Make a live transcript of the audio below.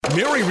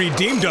Mary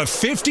redeemed a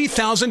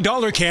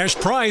 $50,000 cash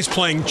prize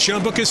playing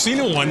Chumba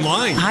Casino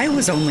online. I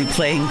was only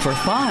playing for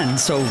fun,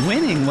 so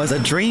winning was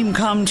a dream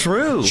come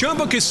true.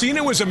 Chumba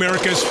Casino is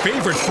America's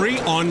favorite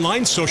free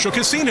online social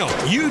casino.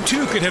 You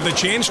too could have the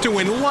chance to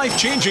win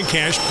life-changing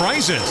cash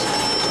prizes.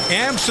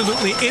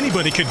 Absolutely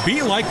anybody could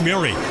be like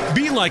Mary.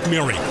 Be like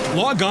Mary.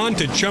 Log on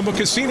to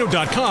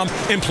ChumbaCasino.com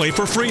and play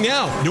for free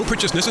now. No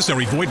purchase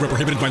necessary. Void where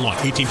prohibited by law.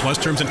 18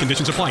 plus terms and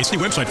conditions apply. See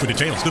website for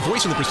details. The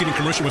voice in the preceding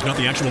commercial was not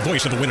the actual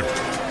voice of the winner.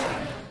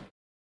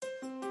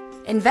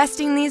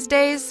 Investing these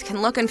days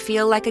can look and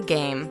feel like a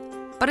game,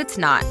 but it's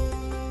not.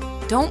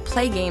 Don't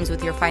play games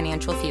with your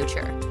financial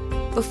future.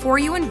 Before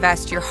you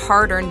invest your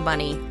hard-earned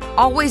money,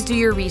 always do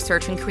your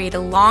research and create a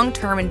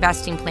long-term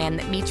investing plan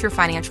that meets your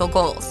financial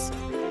goals.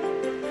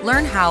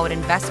 Learn how at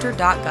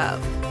investor.gov,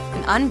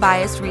 an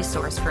unbiased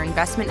resource for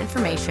investment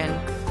information,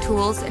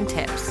 tools, and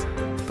tips.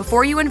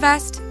 Before you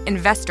invest,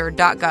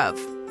 investor.gov.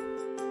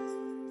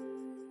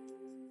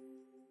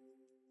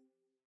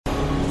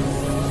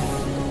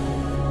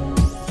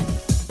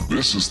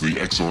 This is the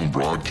X-Zone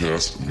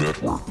Broadcast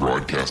Network,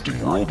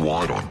 broadcasting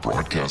worldwide on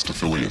broadcast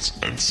affiliates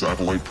and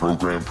satellite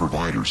program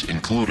providers,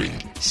 including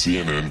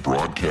CNN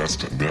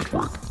Broadcast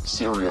Network,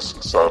 Sirius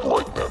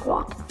Satellite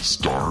Network,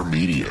 Star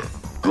Media,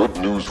 Good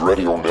News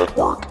Radio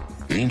Network,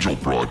 Angel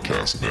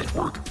Broadcast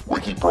Network,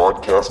 Wiki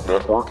Broadcast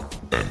Network,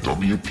 and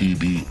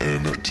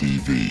WPBN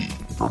TV.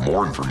 For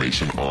more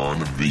information on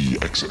the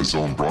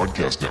X-Zone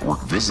Broadcast Network,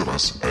 visit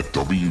us at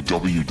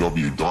www.xzbn.net.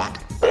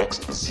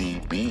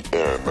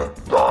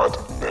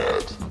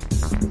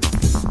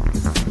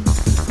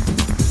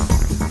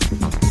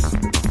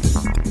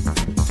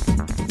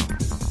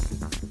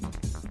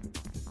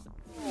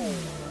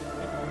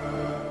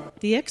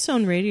 The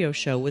X-Zone Radio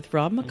Show with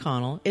Rob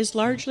McConnell is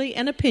largely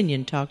an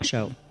opinion talk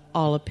show.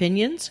 All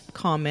opinions,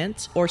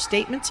 comments, or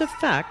statements of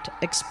fact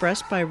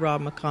expressed by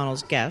Rob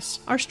McConnell's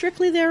guests are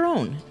strictly their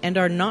own and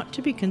are not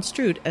to be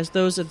construed as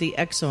those of the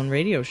X-Zone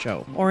Radio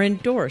Show or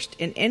endorsed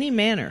in any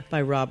manner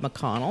by Rob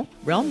McConnell,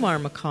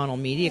 Relmar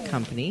McConnell Media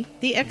Company,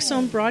 the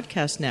X-Zone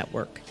Broadcast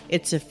Network,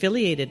 its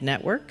affiliated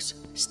networks,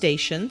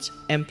 stations,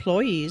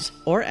 employees,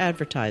 or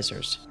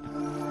advertisers.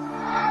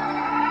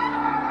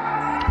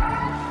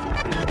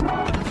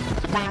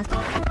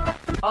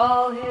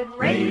 All Hit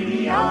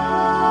Radio.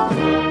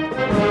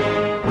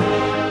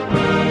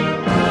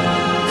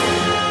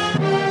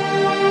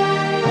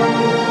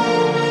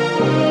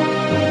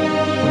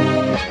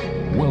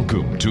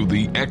 Welcome to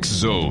the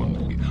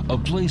X-Zone, a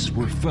place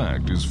where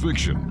fact is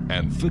fiction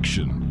and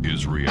fiction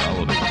is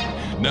reality.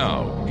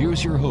 Now,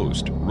 here's your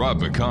host, Rob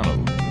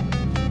McConnell.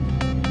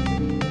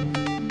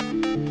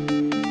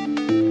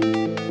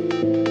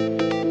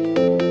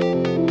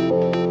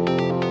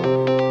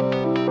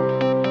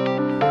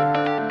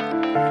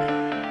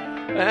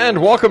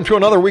 And welcome to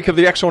another week of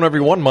the X-Zone,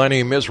 everyone. My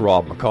name is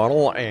Rob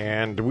McConnell,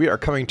 and we are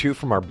coming to you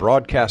from our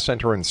broadcast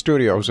center and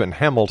studios in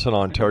Hamilton,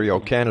 Ontario,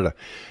 Canada.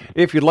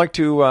 If you'd like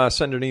to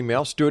send an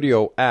email,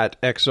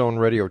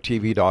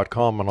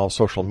 studio@xzoneradiotv.com, on all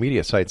social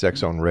media sites,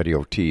 X-Zone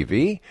Radio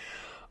TV.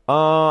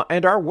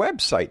 And our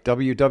website,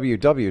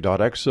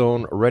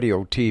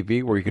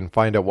 www.xzoneradiotv, where you can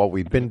find out what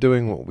we've been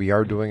doing, what we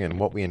are doing, and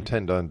what we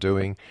intend on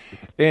doing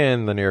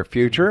in the near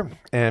future.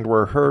 And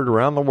we're heard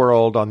around the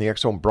world on the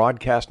X-Zone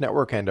Broadcast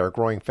Network and our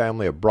growing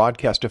family of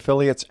broadcast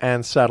affiliates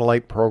and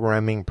satellite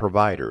programming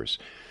providers.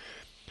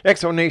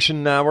 X-Zone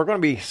Nation, we're going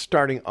to be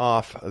starting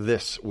off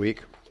this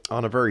week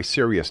on a very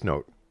serious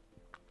note.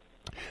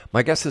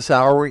 My guest this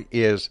hour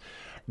is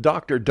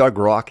Dr. Doug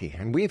Rokke,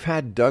 and we've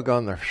had Doug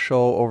on the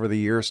show over the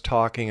years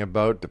talking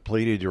about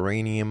depleted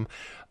uranium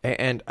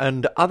and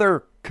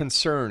other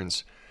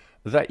concerns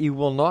that you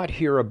will not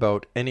hear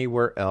about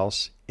anywhere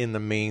else in the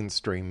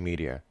mainstream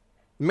media.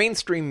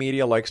 Mainstream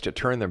media likes to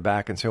turn their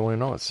back and say, well,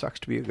 no, it sucks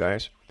to be you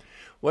guys.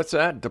 What's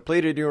that?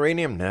 Depleted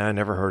uranium? Nah,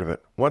 never heard of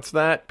it. What's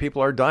that?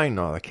 People are dying.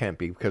 No, that can't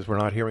be because we're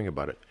not hearing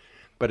about it.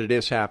 But it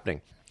is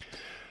happening.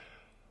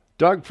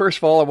 Doug, first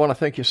of all, I want to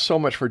thank you so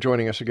much for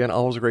joining us again.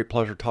 Always a great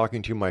pleasure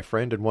talking to you, my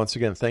friend. And once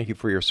again, thank you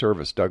for your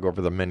service, Doug,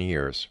 over the many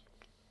years.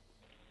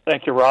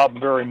 Thank you, Rob,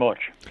 very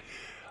much.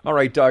 All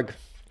right, Doug.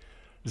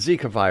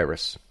 Zika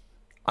virus.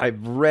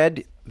 I've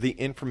read the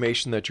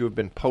information that you have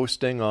been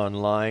posting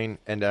online,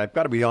 and I've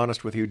got to be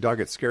honest with you, Doug,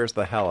 it scares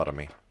the hell out of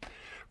me.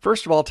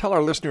 First of all, tell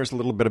our listeners a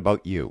little bit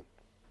about you.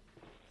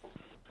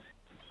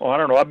 Well, I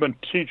don't know. I've been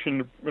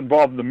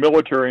involved in the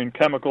military in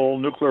chemical,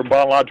 nuclear,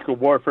 biological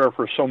warfare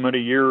for so many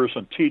years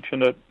and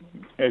teaching it.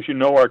 As you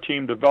know, our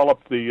team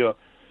developed the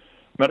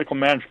Medical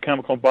Management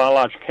Chemical and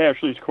Biological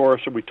Casualties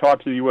course, and we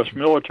taught to the U.S.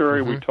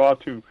 military. We taught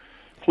to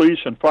police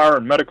and fire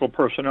and medical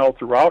personnel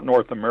throughout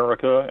North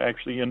America,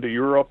 actually into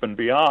Europe and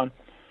beyond,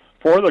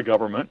 for the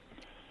government.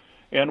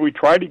 And we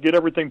tried to get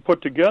everything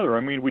put together.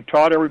 I mean, we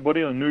taught everybody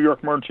in the New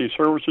York Emergency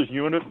Services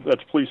Unit,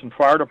 that's police and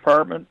fire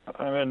department,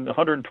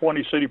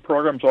 120 city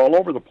programs all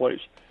over the place.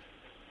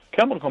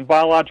 Chemical and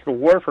biological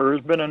warfare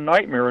has been a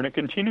nightmare, and it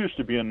continues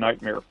to be a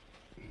nightmare.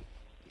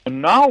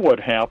 And now what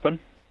happened,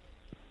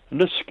 And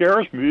this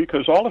scares me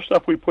because all the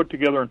stuff we put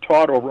together and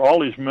taught over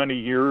all these many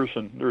years,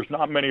 and there's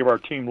not many of our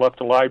team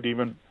left alive to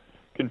even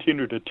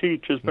continue to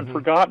teach, has been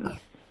forgotten.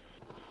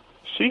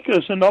 Zika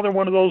is another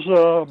one of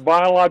those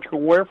biological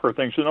warfare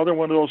things, another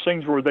one of those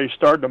things where they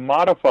started to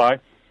modify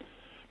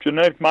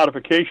genetic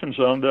modifications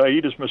on the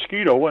Aedes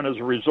mosquito, and as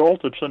a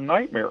result, it's a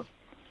nightmare.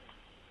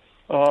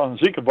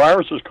 Zika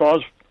virus is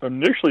caused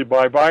initially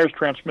by virus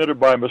transmitted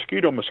by a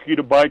mosquito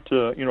bite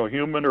to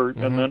human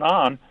and then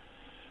on.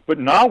 But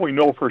now we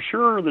know for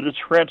sure that it's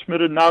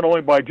transmitted not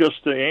only by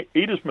just the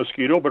Aedes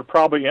mosquito, but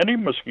probably any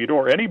mosquito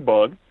or any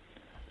bug.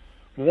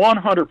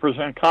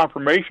 100%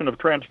 confirmation of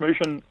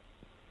transmission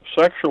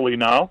sexually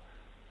now.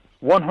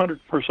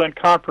 100%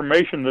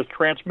 confirmation that's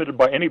transmitted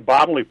by any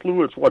bodily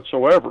fluids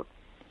whatsoever.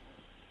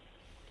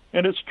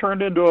 And it's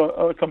turned into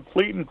a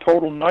complete and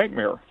total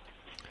nightmare.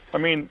 I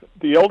mean,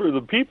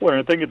 the people are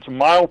going to think it's a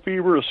mild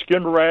fever, a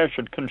skin rash,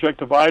 and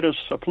conjunctivitis,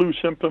 flu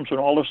symptoms, and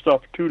all this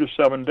stuff 2 to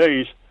 7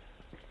 days.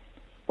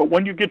 But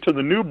when you get to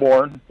the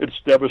newborn, it's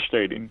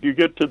devastating. You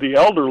get to the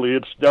elderly,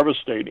 it's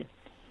devastating.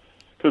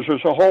 Because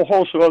there's a whole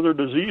host of other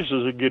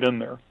diseases that get in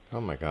there.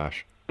 Oh, my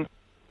gosh.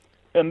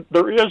 And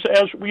there is,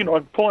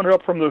 I'm pulling it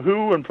up from the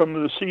WHO and from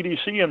the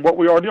CDC and what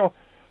we already know,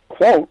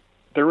 quote,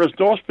 there is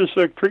no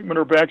specific treatment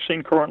or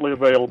vaccine currently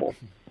available.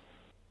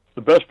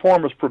 The best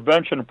form is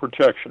prevention and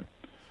protection.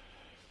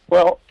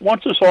 Well,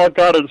 once this all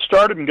got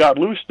started and got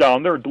loose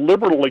down there,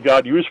 deliberately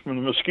got used from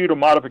the mosquito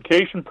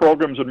modification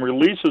programs and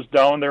releases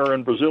down there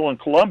in Brazil and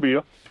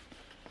Colombia,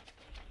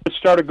 it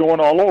started going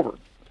all over.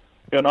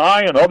 And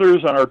I and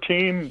others on our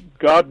team,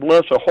 God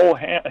bless, a whole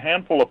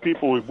handful of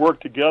people we've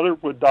worked together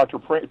with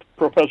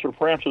Professor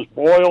Francis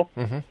Boyle,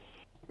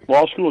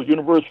 Law School at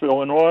University of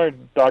Illinois,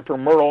 Dr.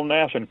 Merle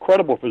Nass,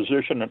 incredible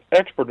physician and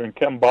expert in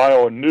chem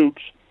bio and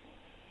nukes.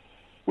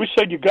 We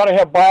said you've got to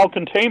have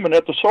biocontainment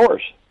at the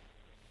source.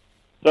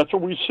 That's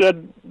what we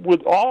said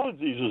with all of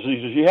these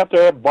diseases. You have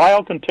to have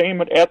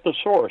biocontainment at the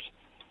source.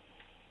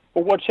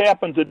 But what's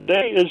happened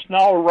today is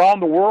now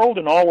around the world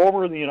and all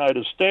over the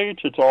United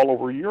States. It's all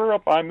over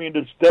Europe. I mean,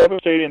 it's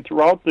devastating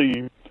throughout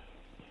the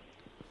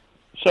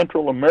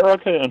Central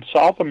America and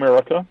South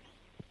America.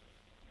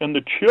 And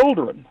the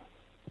children,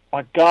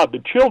 my God,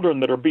 the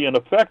children that are being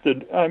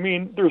affected, I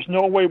mean, there's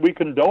no way we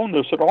condone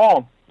this at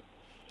all.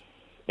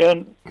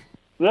 And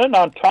then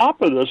on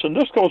top of this, and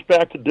this goes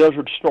back to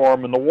Desert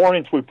Storm and the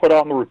warnings we put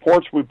out and the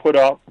reports we put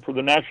out for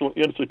the National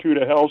Institute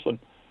of Health and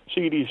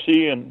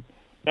CDC and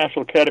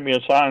National Academy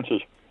of Sciences,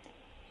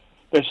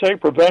 they say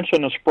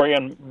prevention of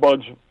spraying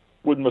bugs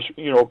with,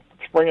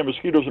 spraying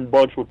mosquitoes and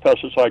bugs with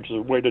pesticides is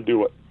a way to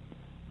do it.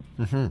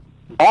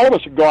 All of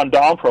us have gone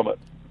down from it.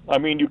 I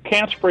mean, you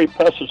can't spray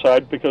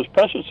pesticides because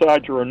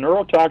pesticides are a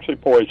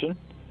neurotoxic poison.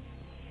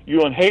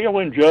 You inhale,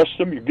 ingest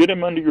them, you get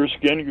them under your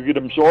skin, you get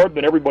absorbed,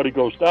 and everybody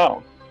goes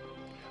down.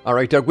 All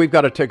right, Doug, we've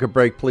got to take a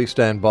break. Please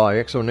stand by.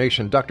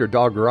 Exonation, Dr.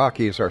 Doug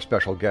Rokke is our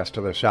special guest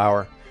of this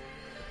hour.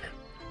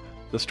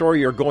 The story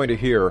you're going to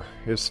hear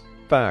is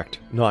fact,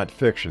 not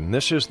fiction.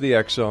 This is the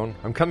X Zone.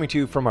 I'm coming to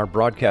you from our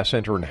broadcast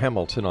center in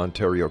Hamilton,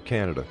 Ontario,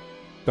 Canada.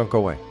 Don't go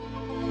away.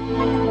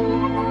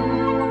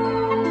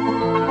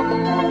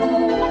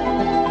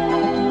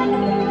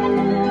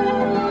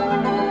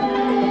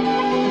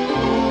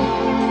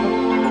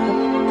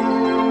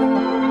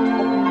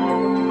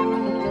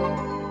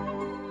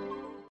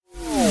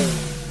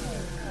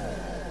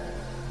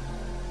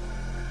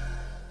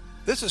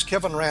 This is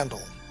Kevin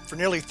Randall. For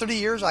nearly 30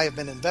 years, I have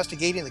been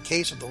investigating the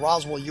case of the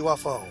Roswell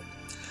UFO.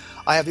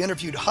 I have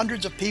interviewed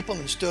hundreds of people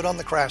and stood on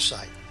the crash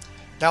site.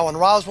 Now in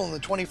Roswell in the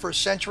 21st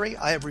century,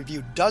 I have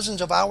reviewed dozens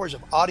of hours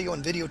of audio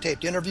and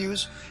videotaped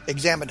interviews,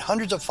 examined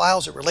hundreds of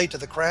files that relate to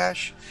the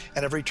crash,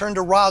 and have returned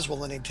to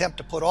Roswell in an attempt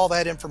to put all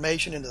that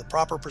information into the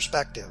proper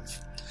perspective.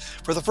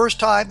 For the first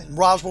time in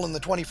Roswell in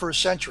the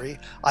 21st century,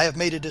 I have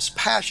made a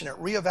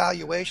dispassionate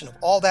reevaluation of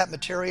all that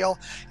material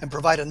and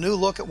provide a new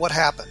look at what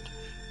happened.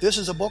 This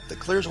is a book that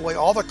clears away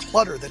all the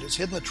clutter that has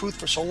hidden the truth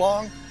for so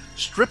long,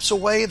 strips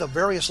away the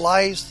various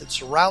lies that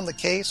surround the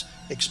case,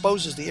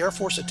 exposes the Air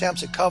Force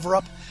attempts at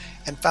cover-up,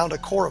 and found a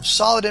core of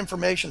solid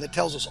information that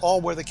tells us all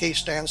where the case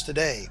stands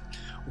today.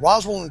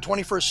 Roswell in the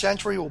 21st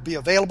century will be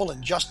available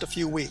in just a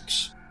few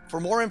weeks. For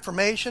more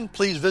information,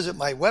 please visit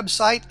my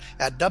website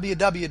at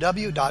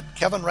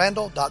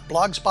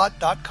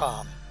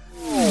www.kevinrandall.blogspot.com.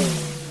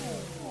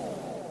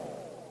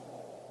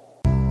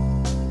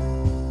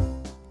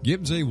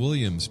 Gibbs A.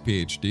 Williams,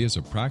 Ph.D., is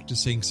a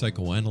practicing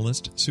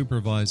psychoanalyst,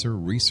 supervisor,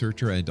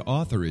 researcher, and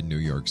author in New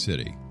York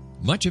City.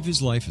 Much of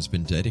his life has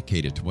been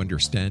dedicated to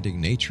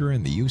understanding nature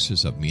and the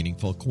uses of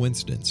meaningful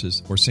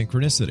coincidences or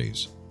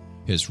synchronicities.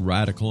 His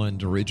radical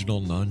and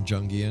original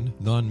non-Jungian,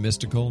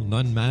 non-mystical,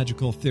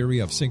 non-magical theory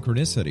of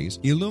synchronicities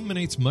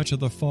illuminates much of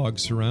the fog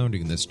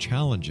surrounding this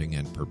challenging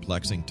and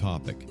perplexing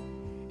topic.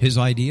 His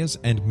ideas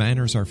and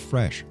manners are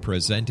fresh,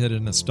 presented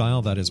in a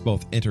style that is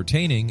both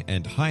entertaining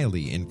and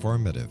highly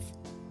informative.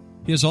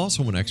 He is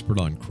also an expert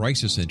on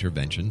crisis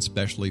intervention,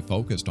 specially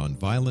focused on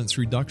violence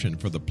reduction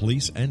for the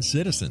police and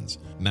citizens,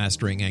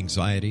 mastering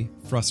anxiety,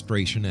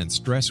 frustration, and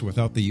stress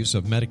without the use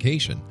of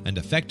medication, and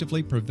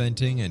effectively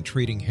preventing and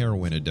treating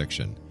heroin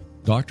addiction.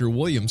 Dr.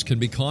 Williams can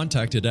be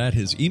contacted at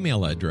his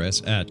email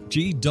address at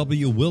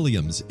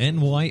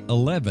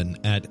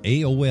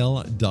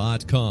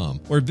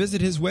gwwilliamsny11@aol.com or visit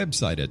his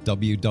website at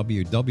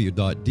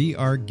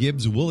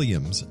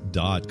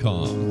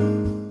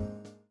www.drgibbswilliams.com.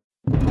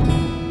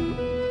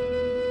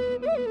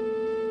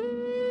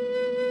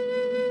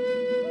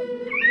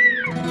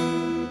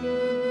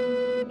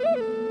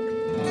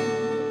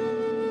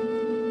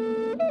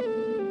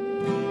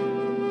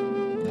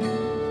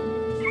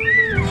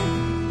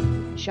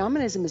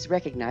 Shamanism is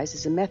recognized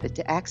as a method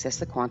to access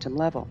the quantum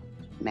level.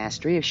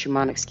 Mastery of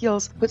shamanic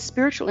skills puts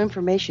spiritual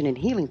information and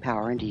healing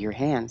power into your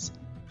hands.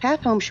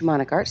 Path Home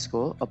Shamanic Art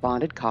School, a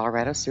bonded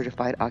Colorado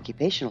certified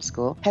occupational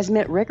school, has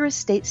met rigorous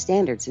state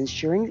standards,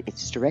 ensuring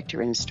its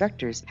director and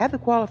instructors have the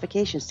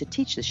qualifications to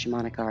teach the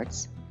shamanic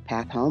arts.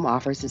 Path Home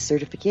offers its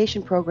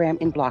certification program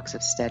in blocks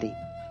of study.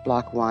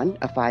 Block 1,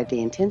 a 5-day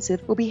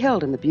intensive, will be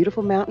held in the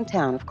beautiful mountain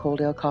town of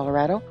Coaldale,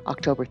 Colorado,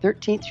 October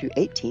 13th through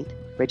 18th.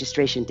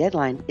 Registration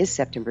deadline is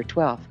September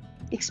 12th.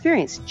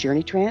 Experience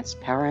journey trance,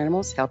 power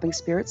animals, helping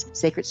spirits,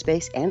 sacred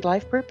space, and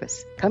life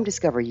purpose. Come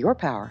discover your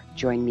power.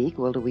 Join me,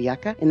 Gwilda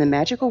Wiyaka, in the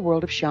magical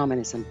world of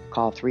shamanism.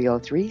 Call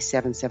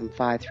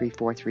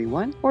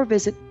 303-775-3431 or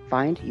visit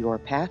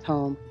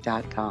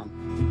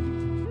findyourpathhome.com.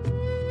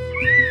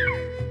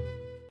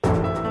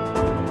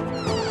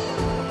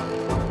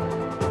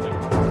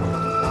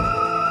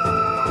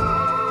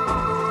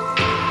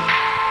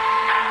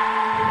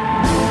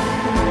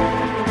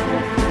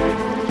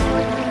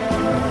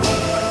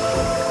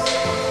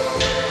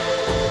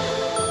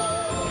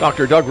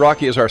 Dr. Doug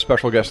Rokke is our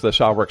special guest this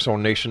hour,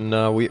 X-Zone Nation.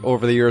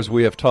 Over the years,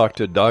 we have talked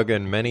to Doug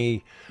and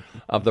many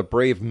of the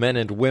brave men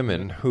and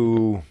women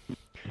who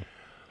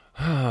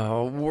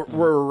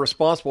were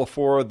responsible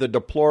for the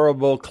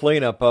deplorable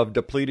cleanup of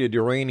depleted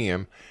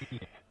uranium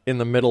in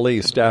the Middle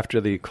East after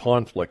the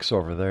conflicts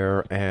over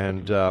there.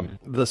 And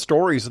the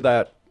stories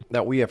that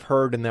we have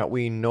heard and that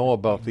we know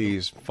about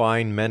these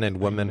fine men and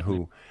women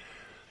who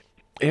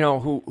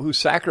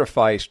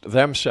sacrificed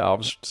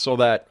themselves so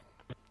that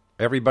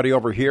everybody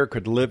over here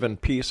could live in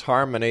peace,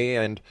 harmony,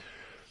 and,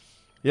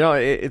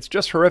 it's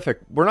just horrific.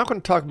 We're not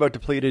going to talk about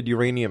depleted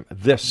uranium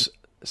this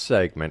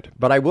segment,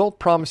 but I will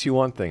promise you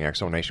one thing,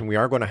 X-Zone Nation. We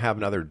are going to have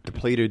another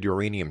depleted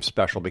uranium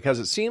special because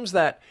it seems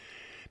that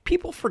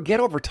people forget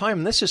over time,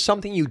 and this is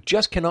something you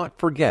just cannot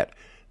forget.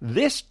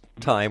 This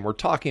time, we're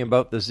talking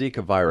about the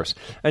Zika virus.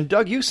 And,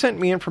 Doug, you sent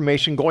me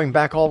information going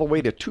back all the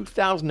way to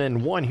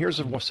 2001.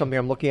 Here's something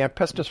I'm looking at,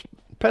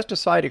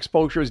 pesticide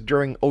exposures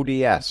during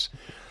ODS.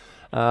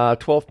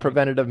 12th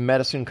Preventative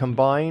Medicine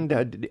Combined,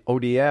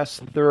 ODS,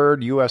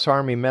 3rd U.S.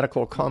 Army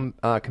Medical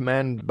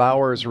Command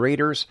Bowers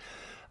Raiders,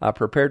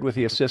 prepared with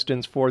the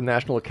assistance for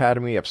National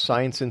Academy of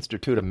Science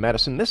Institute of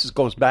Medicine. This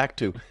goes back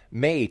to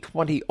May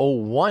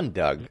 2001,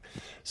 Doug.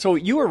 So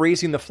you were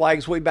raising the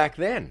flags way back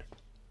then.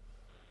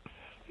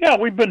 Yeah,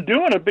 we've been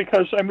doing it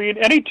because,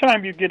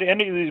 anytime you get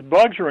any of these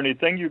bugs or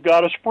anything, you've got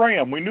to spray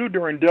them. We knew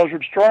during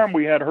Desert Storm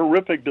we had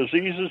horrific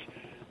diseases,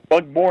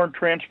 bug-borne,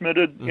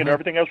 transmitted,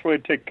 everything else we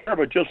had to take care of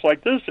it, just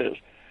like this is.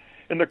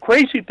 And the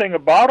crazy thing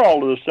about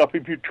all of this stuff,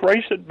 if you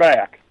trace it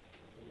back,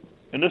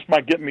 and this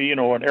might get me, an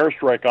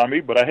airstrike on me,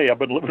 but hey, I've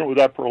been living with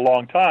that for a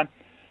long time.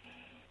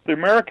 The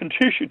American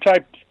tissue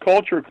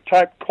culture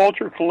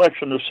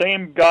collection, the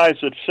same guys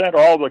that sent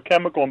all the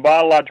chemical and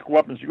biological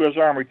weapons, U.S.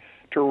 Army,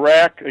 to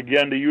Iraq,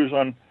 again, to use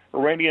on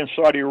Iranian,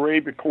 Saudi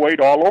Arabia,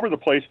 Kuwait, all over the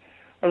place,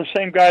 are the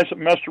same guys that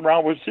messed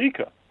around with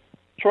Zika.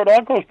 So it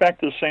all goes back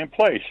to the same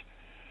place.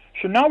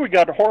 So now we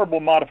got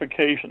horrible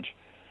modifications.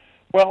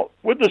 Well,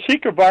 with the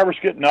Zika virus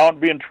getting out and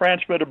being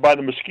transmitted by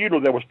the mosquito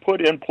that was put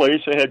in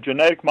place, they had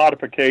genetic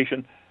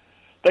modification,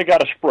 they got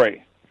to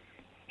spray.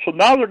 So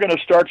now they're going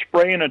to start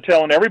spraying and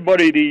telling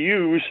everybody to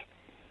use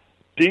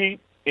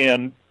DEET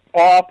and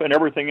OFF and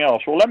everything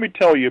else. Well, let me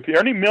tell you, if you're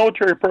any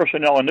military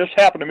personnel, and this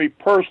happened to me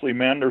personally,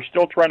 man, they're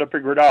still trying to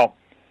figure it out.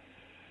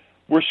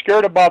 We're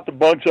scared about the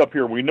bugs up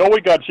here. We know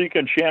we got Zika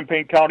in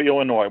Champaign County,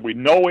 Illinois. We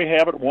know we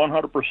have it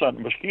 100%.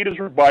 The mosquitoes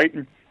are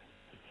biting.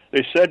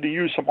 They said to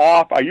use some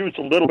OFF. I used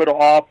a little bit of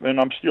OFF, and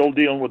I'm still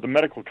dealing with the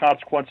medical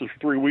consequences for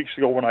 3 weeks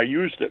ago when I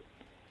used it.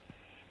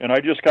 And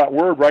I just got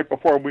word right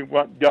before we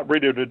got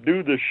ready to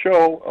do this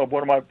show of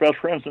one of my best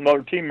friends,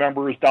 another team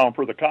member, is down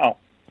for the count.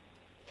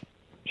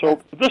 So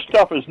this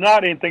stuff is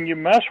not anything you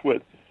mess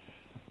with.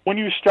 When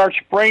you start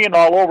spraying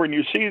all over and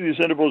you see these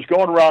individuals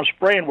going around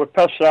spraying with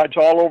pesticides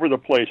all over the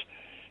place,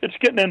 it's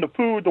getting into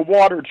food, the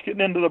water, it's getting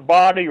into the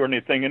body or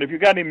anything. And if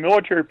you've got any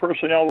military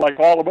personnel like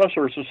all of us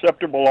are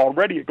susceptible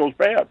already, it goes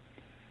bad.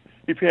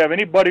 If you have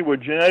anybody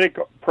with genetic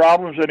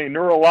problems, any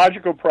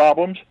neurological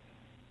problems,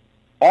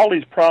 all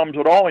these problems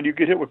at all, and you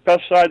get hit with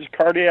pesticides,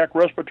 cardiac,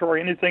 respiratory,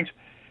 anything,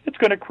 it's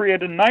going to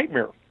create a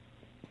nightmare.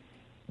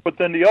 But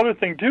then the other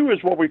thing, too,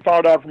 is what we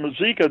found out from the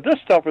Zika, this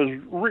stuff is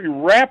really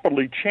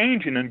rapidly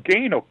changing in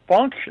gain of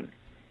function.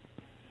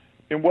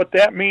 And what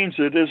that means,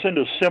 it isn't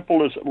as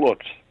simple as it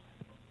looks.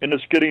 And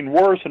it's getting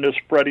worse and it's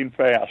spreading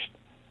fast.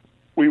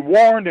 We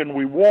warned and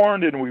we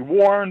warned and we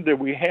warned that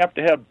we have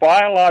to have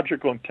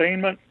biological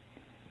containment.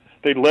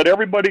 They'd let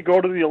everybody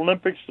go to the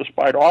Olympics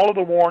despite all of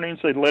the warnings.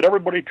 They'd let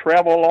everybody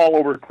travel all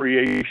over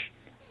creation.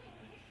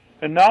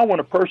 And now when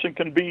a person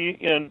can be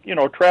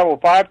travel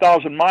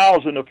 5,000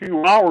 miles in a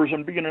few hours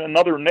and be in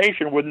another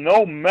nation with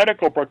no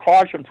medical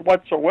precautions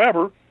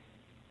whatsoever,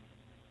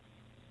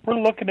 we're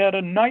looking at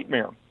a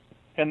nightmare.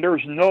 And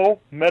there's no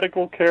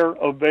medical care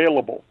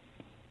available.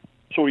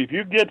 So if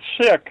you get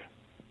sick,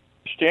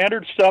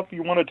 standard stuff,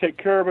 you want to take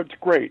care of it's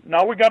great.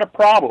 Now we got a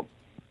problem.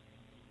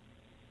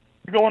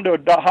 You go into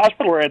a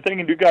hospital or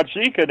anything and you got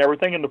Zika and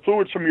everything, and the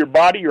fluids from your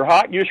body, you're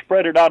hot, and you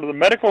spread it out to the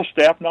medical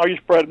staff. Now you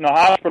spread it in the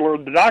hospital or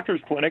the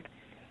doctor's clinic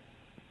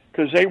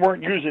because they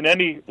weren't using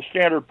any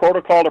standard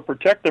protocol to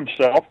protect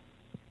themselves.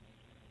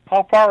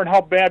 How far and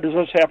how bad does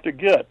this have to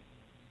get?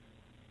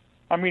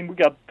 I mean, we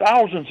got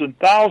thousands and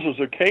thousands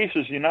of cases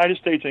in the United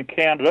States and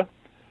Canada.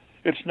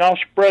 It's now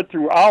spread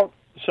throughout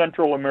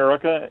Central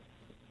America,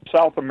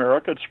 South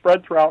America. It's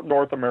spread throughout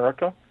North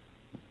America.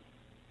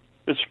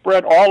 It's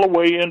spread all the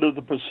way into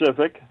the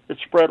Pacific.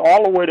 It's spread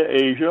all the way to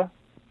Asia.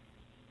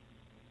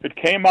 It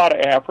came out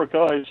of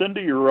Africa. It's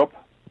into Europe.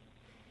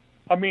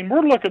 I mean,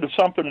 we're looking at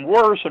something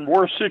worse and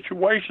worse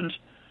situations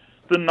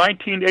than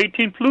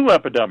 1918 flu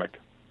epidemic.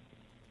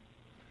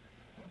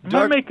 Am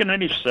I making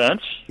any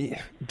sense?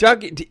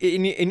 Doug,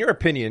 in your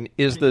opinion,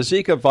 is the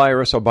Zika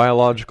virus a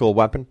biological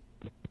weapon?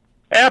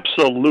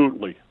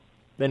 Absolutely.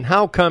 Then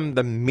how come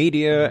the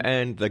media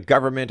and the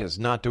government is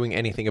not doing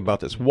anything about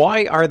this?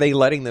 Why are they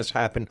letting this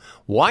happen?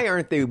 Why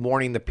aren't they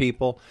warning the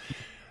people?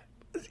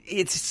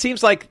 It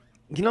seems like,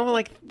 they're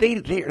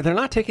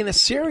not taking this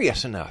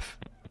serious enough.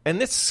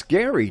 And it's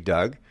scary,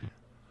 Doug.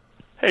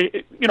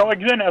 Hey,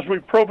 again, as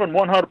we've proven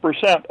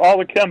 100%, all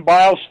the chem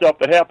bio stuff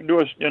that happened to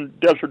us in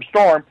Desert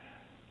Storm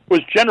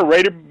was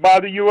generated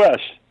by the U.S.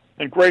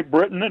 and Great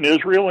Britain and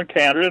Israel and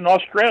Canada and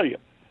Australia.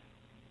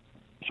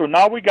 So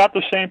now we got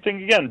the same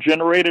thing again,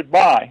 generated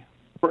by,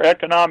 for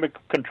economic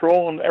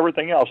control and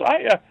everything else.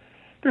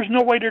 There's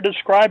no way to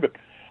describe it.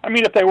 I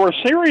mean, if they were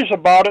serious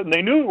about it and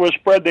they knew it was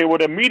spread, they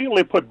would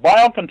immediately put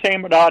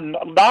biocontainment on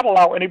and not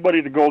allow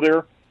anybody to go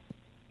there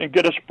and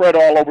get it spread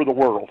all over the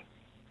world.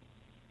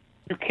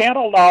 You can't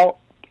allow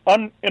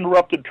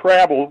uninterrupted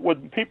travel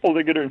with people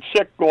that get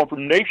sick going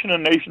from nation to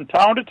nation,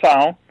 town to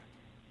town,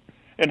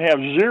 and have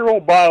zero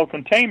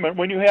biocontainment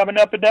when you have an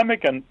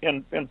epidemic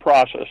in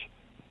process.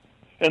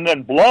 And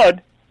then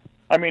blood,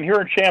 I mean, here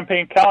in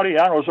Champaign County,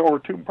 I don't know,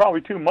 it was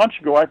probably 2 months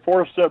ago, I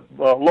forced a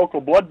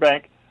local blood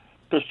bank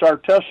to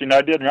start testing.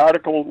 I did an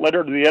article,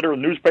 letter to the editor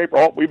of the newspaper,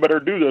 oh, we better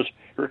do this.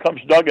 Here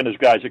comes Doug and his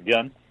guys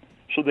again.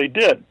 So they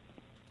did.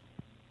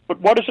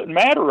 But what does it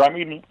matter? I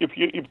mean, if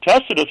you've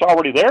tested, it's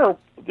already there.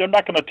 They're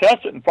not going to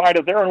test it and find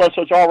it there unless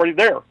it's already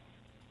there.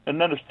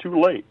 And then it's too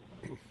late.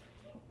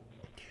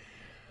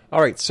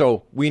 All right,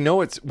 so we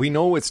know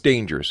its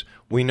dangers.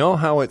 We know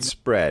how it's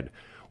spread.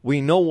 We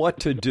know what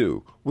to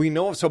do. We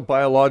know it's a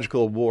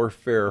biological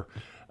warfare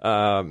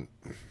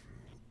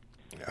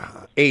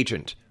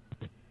agent.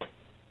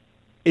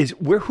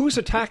 Who's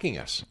attacking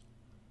us?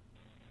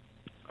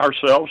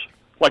 Ourselves,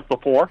 like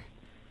before.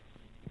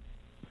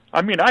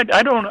 I mean, I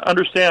don't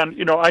understand.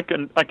 I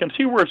can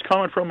see where it's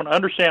coming from and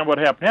understand what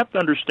happened. I have to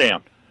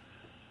understand.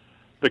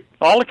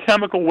 All the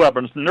chemical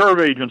weapons, nerve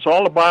agents,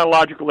 all the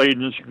biological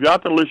agents, you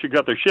got the list, you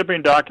got the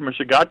shipping documents,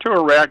 you got to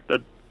Iraq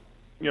that,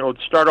 to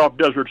start off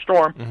Desert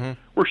Storm,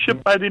 were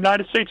shipped by the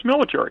United States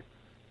military.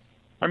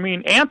 I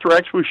mean,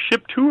 anthrax was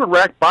shipped to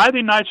Iraq by the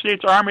United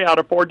States Army out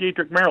of Fort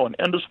Detrick, Maryland.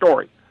 End of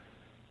story.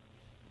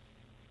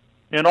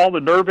 And all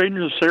the nerve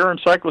agents, sarin,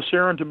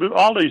 cyclosarin,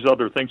 all these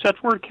other things, that's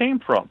where it came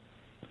from.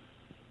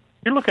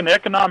 You're looking at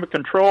economic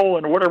control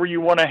and whatever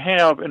you want to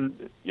have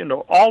and,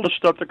 all the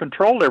stuff to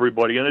control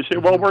everybody. And they say,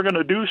 well, we're going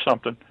to do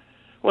something.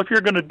 Well, if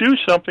you're going to do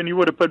something, you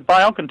would have put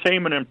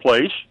biocontainment in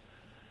place.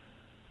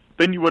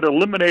 Then you would have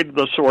eliminated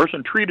the source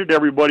and treated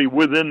everybody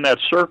within that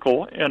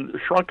circle and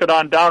shrunk it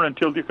on down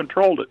until you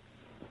controlled it.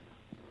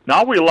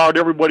 Now we allowed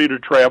everybody to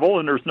travel,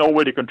 and there's no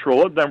way to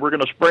control it. Then we're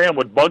going to spray them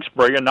with bug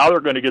spray, and now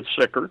they're going to get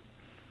sicker.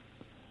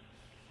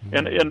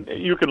 And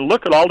you can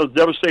look at all the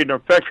devastating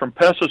effects from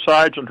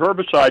pesticides and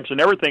herbicides and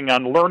everything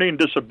on learning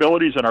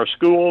disabilities in our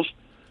schools,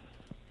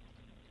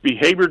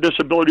 behavior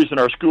disabilities in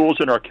our schools,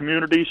 in our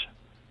communities,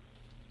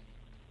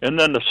 and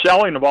then the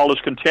selling of all this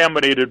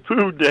contaminated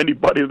food to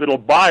anybody that'll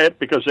buy it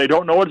because they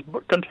don't know it's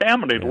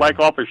contaminated, like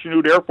off of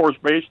Chanute Air Force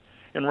Base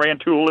in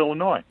Rantoul,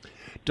 Illinois.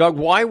 Doug,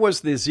 why was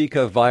the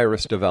Zika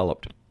virus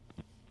developed?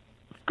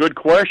 Good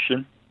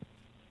question.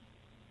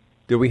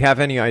 Do we have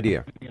any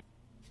idea?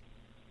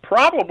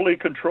 Probably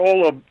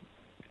control of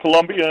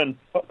Colombia and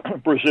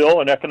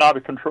Brazil and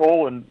economic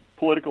control and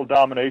political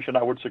domination.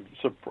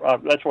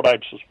 That's what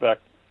I'd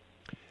suspect.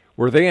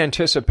 Were they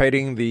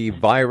anticipating the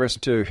virus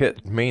to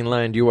hit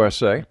mainland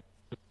USA?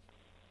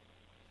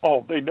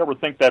 Oh, they never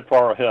think that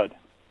far ahead.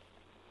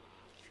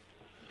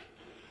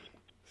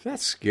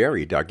 That's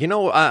scary, Doug. You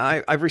know,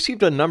 I've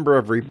received a number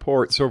of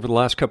reports over the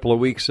last couple of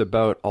weeks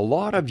about a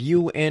lot of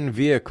UN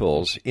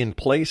vehicles in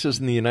places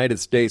in the United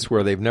States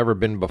where they've never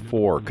been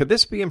before. Could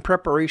this be in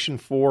preparation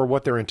for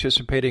what they're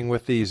anticipating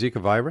with the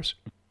Zika virus?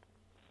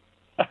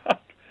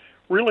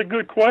 Really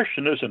good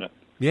question, isn't it?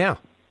 Yeah.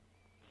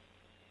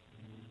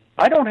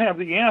 I don't have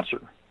the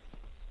answer.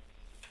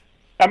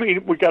 I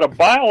mean, we got a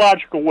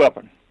biological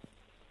weapon.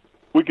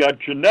 We got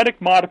genetic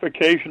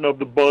modification of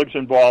the bugs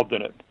involved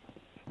in it.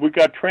 We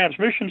got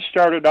transmission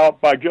started out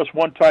by just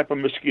one type of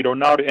mosquito.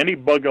 Now any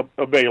bug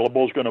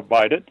available is going to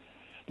bite it.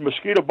 The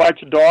mosquito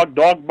bites a dog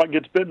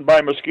gets bitten by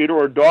a mosquito,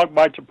 or a dog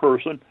bites a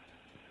person,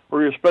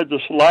 or you spread the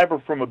saliva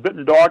from a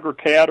bitten dog or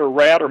cat or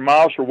rat or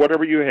mouse or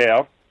whatever you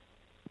have.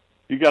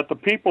 You got the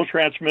people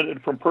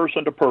transmitted from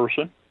person to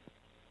person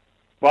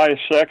via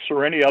sex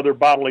or any other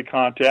bodily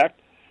contact.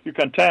 Your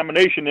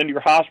contamination in your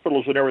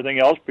hospitals and everything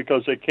else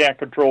because they can't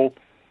control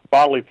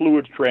bodily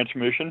fluids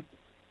transmission.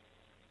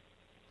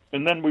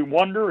 And then we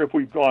wonder if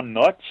we've gone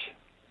nuts.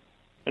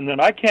 And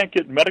then I can't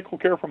get medical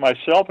care for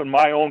myself and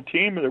my own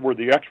team that were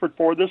the expert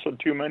for this, and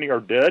too many are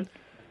dead.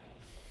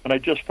 And I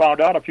just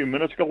found out a few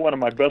minutes ago one of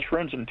my best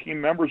friends and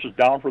team members is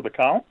down for the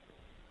count.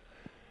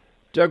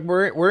 Doug,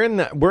 we're in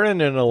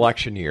an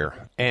election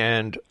year,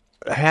 and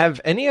have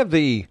any of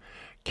the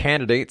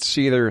candidates,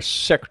 either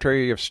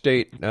Secretary of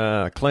State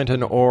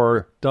Clinton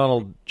or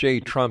Donald J.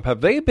 Trump,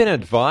 have they been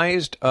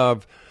advised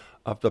of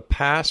the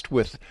past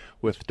with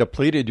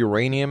depleted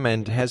uranium,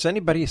 and has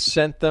anybody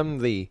sent them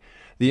the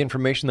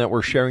information that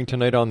we're sharing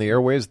tonight on the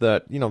airways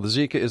that, you know, the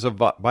Zika is a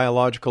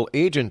biological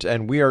agent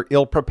and we are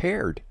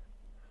ill-prepared?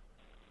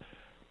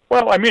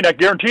 Well, I mean, I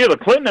guarantee you the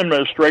Clinton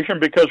administration,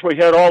 because we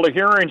had all the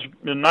hearings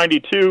in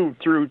 92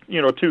 through,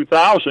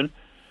 2000,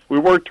 we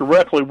worked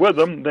directly with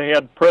them. They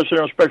had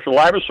Presidential Special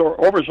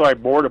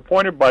Oversight Board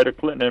appointed by the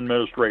Clinton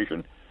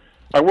administration.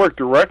 I worked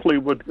directly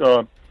with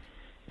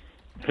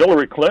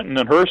Hillary Clinton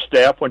and her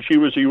staff when she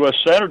was a U.S.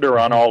 Senator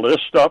on all this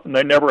stuff, and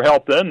they never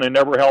helped then. They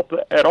never helped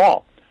at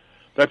all.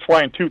 That's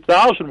why in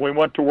 2000 we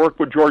went to work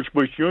with George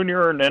Bush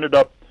Jr. and ended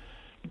up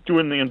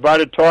doing the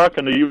invited talk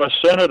in the U.S.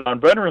 Senate on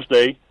Veterans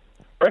Day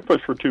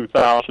breakfast for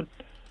 2000,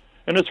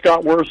 and it's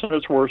got worse and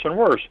it's worse and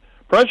worse.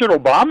 President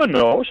Obama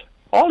knows.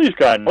 All these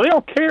guys know. They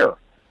don't care.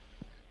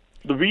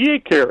 The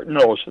VA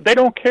knows. They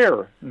don't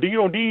care.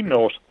 DOD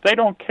knows. They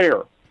don't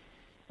care.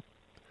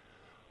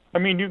 I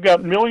mean, you've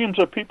got millions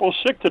of people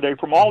sick today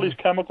from all these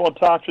chemical and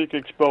toxic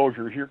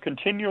exposures. You're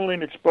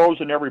continually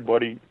exposing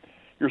everybody.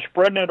 You're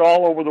spreading it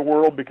all over the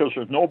world because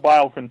there's no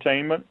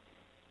biocontainment,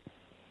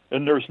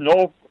 and there's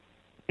no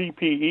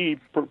PPE,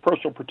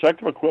 personal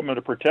protective equipment,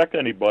 to protect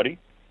anybody.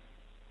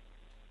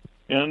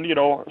 And,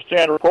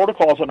 standard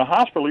protocols in a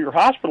hospital, your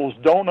hospitals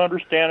don't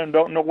understand and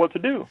don't know what to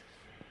do.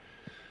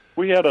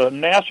 We had a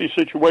nasty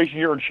situation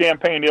here in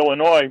Champaign,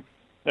 Illinois,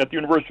 at the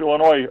University of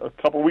Illinois a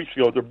couple of weeks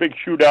ago. Their big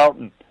shootout,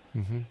 and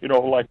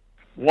like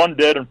one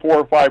dead and 4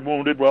 or 5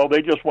 wounded. Well,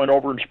 they just went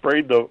over and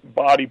sprayed the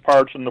body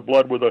parts and the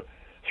blood with a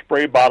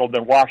spray bottle,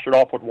 then washed it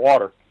off with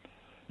water.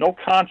 No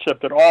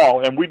concept at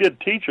all. And we did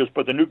teach us,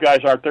 but the new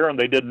guys aren't there, and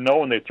they didn't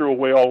know, and they threw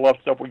away all the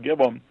stuff we give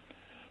them.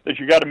 That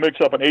you got to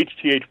mix up an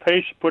HTH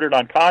paste, put it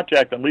on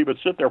contact, and leave it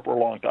sit there for a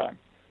long time.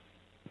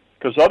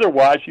 Because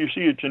otherwise, you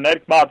see a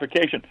genetic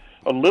modification.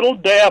 A little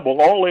dab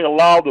will only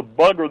allow the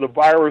bug or the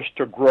virus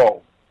to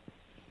grow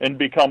and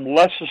become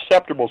less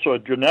susceptible. So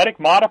it's genetic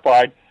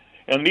modified,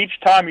 and each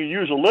time you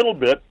use a little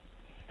bit,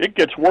 it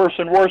gets worse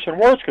and worse and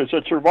worse because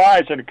it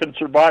survives, and it can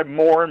survive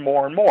more and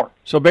more and more.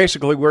 So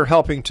basically, we're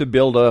helping to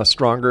build a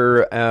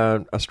stronger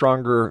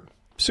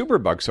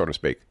superbug, so to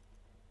speak.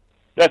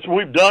 That's what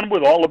we've done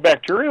with all the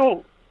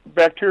bacteriological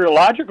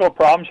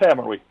problems,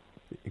 haven't we?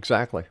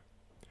 Exactly.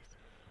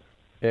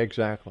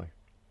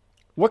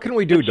 What can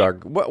we do,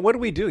 Doug? What do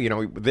we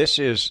do? This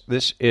is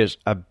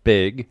a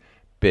big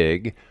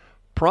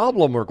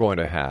problem we're going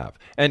to have.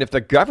 And if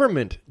the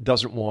government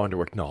doesn't want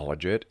to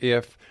acknowledge it,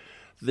 if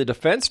the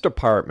Defense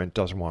Department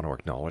doesn't want to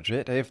acknowledge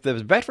it, if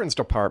the Veterans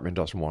Department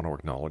doesn't want to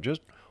acknowledge it,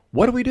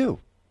 what do we do?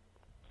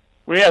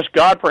 We ask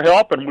God for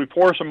help, and we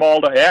force them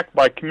all to act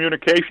by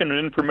communication and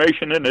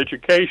information and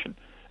education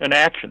and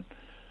action.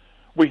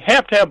 We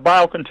have to have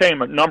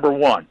biocontainment, number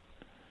one.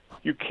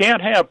 You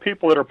can't have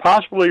people that are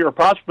possibly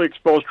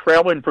exposed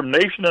traveling from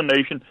nation to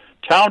nation,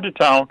 town to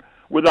town,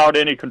 without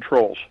any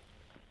controls.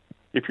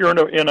 If you're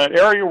in an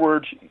area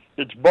where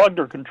it's bugged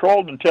or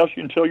controlled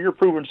until you're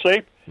proven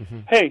safe,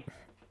 hey,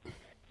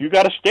 you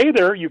got to stay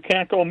there. You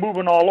can't go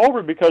moving all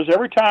over, because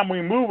every time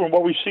we move, and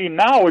what we see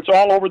now, it's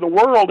all over the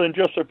world in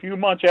just a few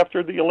months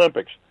after the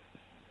Olympics.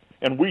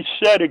 And we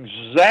said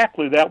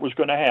exactly that was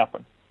going to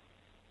happen.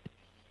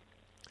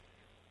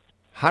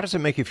 How does it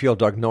make you feel,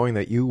 Doug, knowing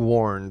that you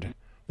warned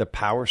the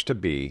powers to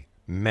be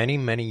many,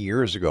 many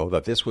years ago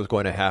that this was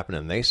going to happen,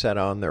 and they sat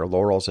on their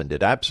laurels and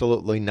did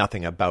absolutely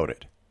nothing about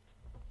it?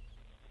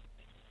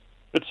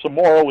 It's a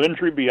moral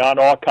injury beyond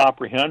all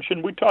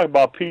comprehension. We talk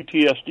about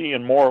PTSD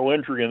and moral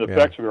injury and the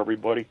effects of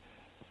everybody.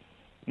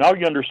 Now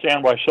you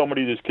understand why so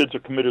many of these kids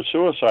have committed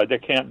suicide. They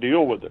can't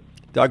deal with it.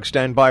 Doug,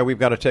 stand by. We've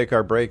got to take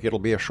our break. It'll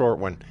be a short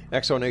one.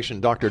 Exonation,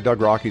 Dr. Doug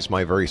Rokke is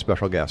my very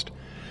special guest.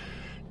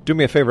 Do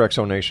me a favor,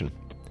 Exonation.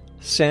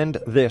 Send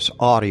this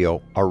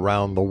audio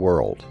around the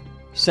world.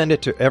 Send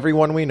it to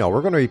everyone we know.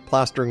 We're going to be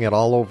plastering it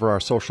all over our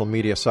social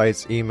media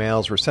sites,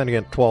 emails. We're sending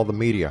it to all the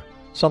media.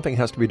 Something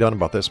has to be done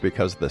about this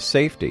because the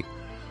safety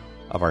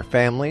of our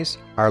families,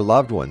 our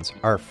loved ones,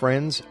 our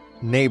friends,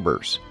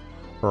 neighbors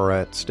are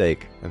at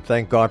stake. And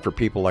thank God for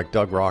people like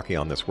Doug Rokke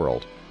on this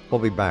world.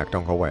 We'll be back.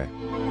 Don't go away.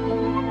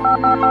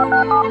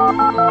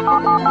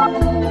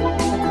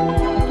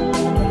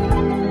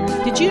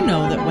 Did you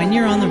know that when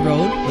you're on the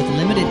road with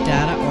limited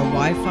data or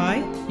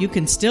Wi-Fi, you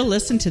can still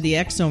listen to the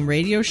X-Zone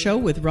radio show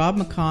with Rob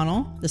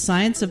McConnell, The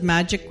Science of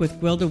Magic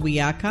with Gwilda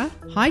Wiyaka,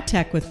 High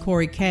Tech with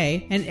Corey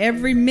Kay, and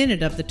every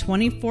minute of the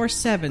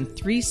 24/7,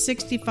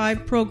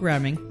 365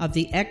 programming of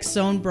the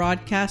X-Zone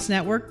Broadcast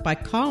Network by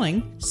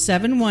calling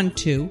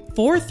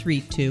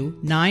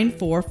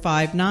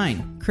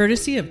 712-432-9459,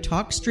 courtesy of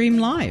TalkStream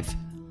Live.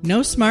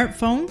 No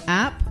smartphone,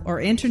 app, or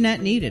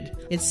internet needed.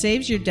 It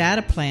saves your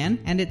data plan,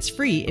 and it's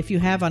free if you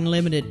have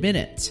unlimited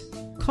minutes.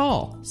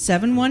 Call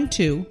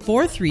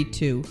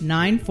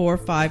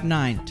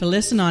 712-432-9459 to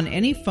listen on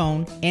any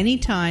phone,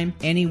 anytime,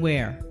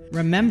 anywhere.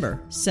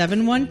 Remember,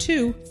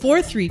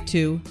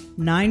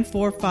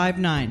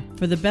 712-432-9459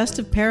 for the best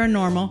of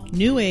paranormal,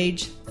 new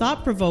age,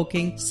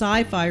 thought-provoking,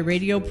 sci-fi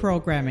radio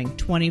programming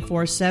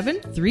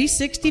 24/7,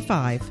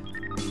 365.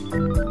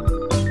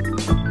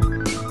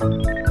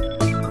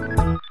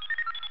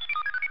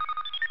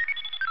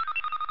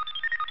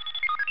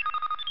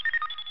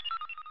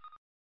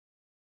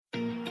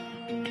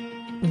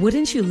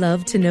 Wouldn't you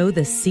love to know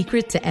the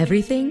secret to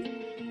everything?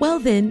 Well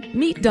then,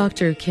 meet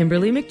Dr.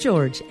 Kimberly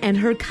McGeorge and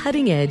her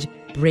cutting-edge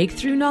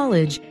breakthrough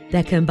knowledge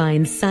that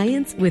combines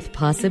science with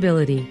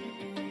possibility.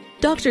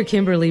 Dr.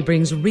 Kimberly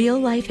brings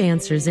real-life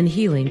answers and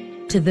healing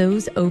to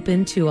those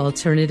open to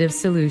alternative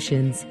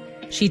solutions.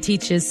 She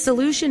teaches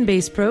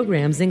solution-based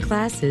programs and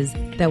classes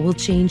that will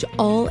change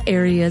all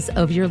areas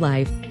of your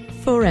life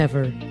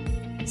forever.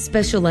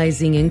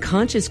 Specializing in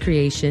conscious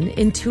creation,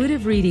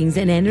 intuitive readings,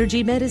 and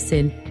energy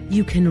medicine,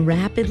 you can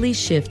rapidly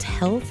shift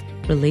health,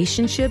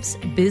 relationships,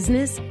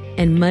 business,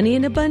 and money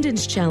and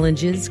abundance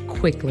challenges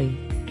quickly.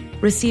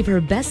 Receive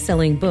her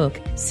best-selling book,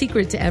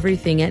 Secret to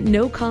Everything, at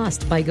no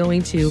cost by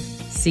going to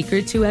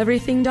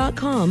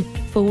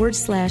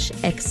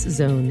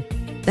secrettoeverything.com/X-Zone.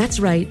 That's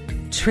right,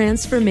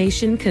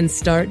 transformation can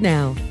start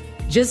now.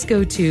 Just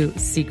go to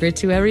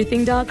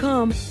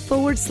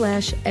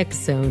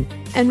secrettoeverything.com/X-Zone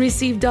and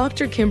receive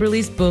Dr.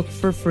 Kimberly's book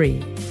for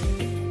free.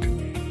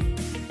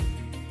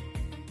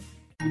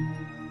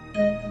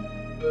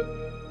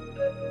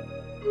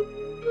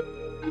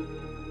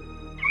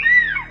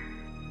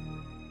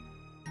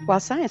 While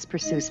science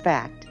pursues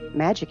fact,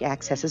 magic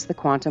accesses the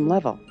quantum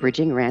level,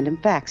 bridging random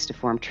facts to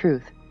form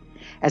truth.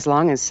 As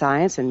long as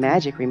science and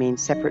magic remain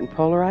separate and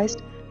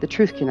polarized, the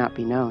truth cannot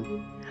be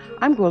known.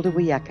 I'm Gwilda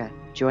Wiyaka.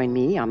 Join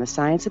me on the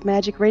Science of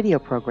Magic radio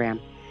program,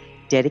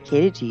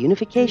 dedicated to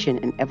unification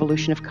and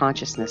evolution of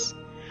consciousness.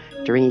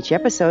 During each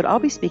episode, I'll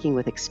be speaking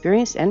with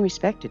experienced and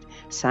respected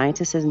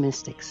scientists and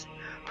mystics.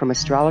 From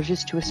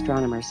astrologers to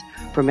astronomers,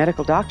 from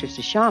medical doctors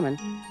to shaman,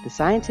 the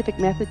scientific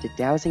method to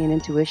dowsing and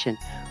intuition,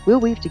 we'll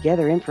weave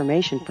together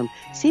information from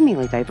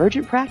seemingly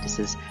divergent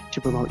practices to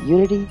promote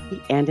unity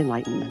and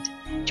enlightenment.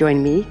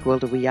 Join me,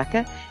 Gwilda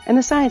Wiyaka, and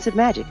the Science of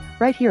Magic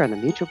right here on the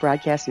Mutual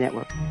Broadcast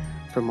Network.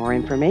 For more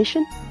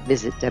information,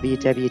 visit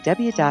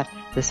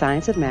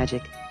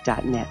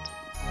www.thescienceofmagic.net.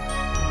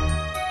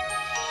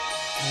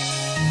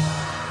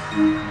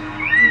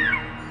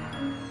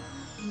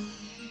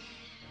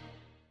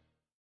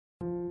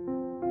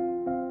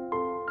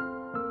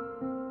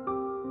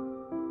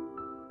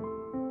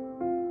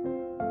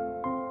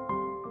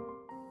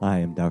 I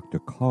am Dr.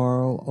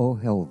 Carl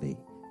O'Helvey,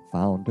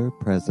 founder,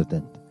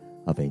 president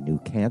of a new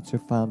cancer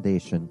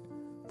foundation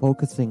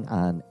focusing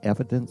on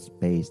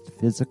evidence-based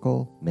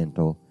physical,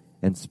 mental,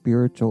 and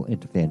spiritual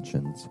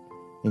interventions,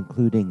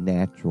 including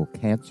natural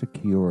cancer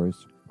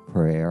cures,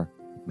 prayer,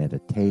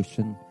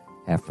 meditation,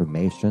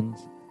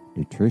 affirmations,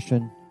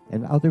 nutrition,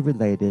 and other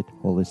related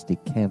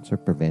holistic cancer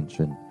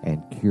prevention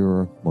and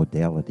cure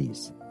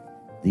modalities.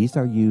 These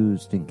are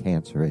used in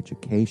cancer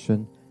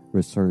education,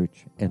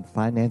 research, and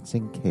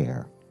financing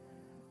care.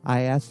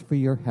 I ask for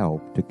your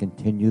help to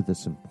continue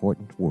this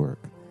important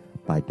work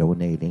by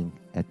donating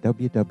at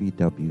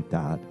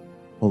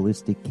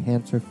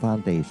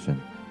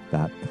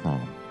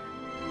www.holisticcancerfoundation.com.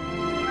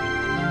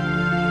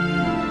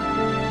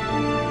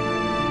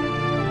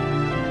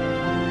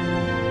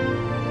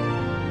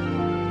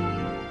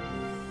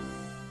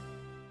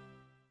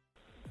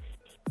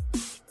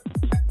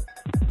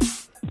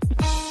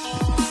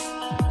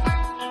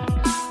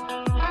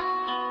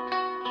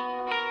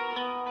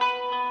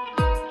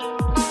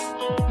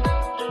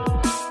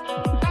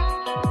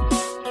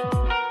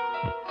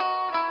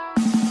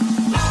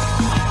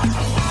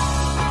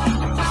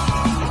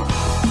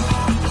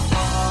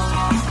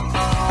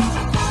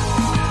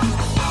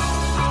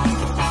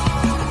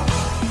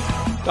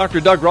 Dr.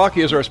 Doug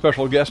Rokke is our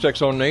special guest,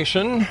 X-Zone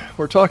Nation.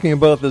 We're talking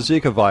about the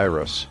Zika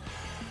virus.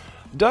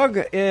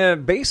 Doug,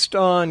 based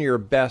on your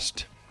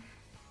best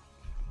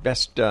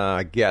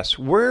guess,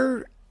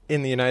 where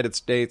in the United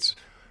States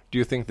do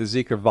you think the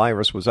Zika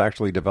virus was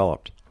actually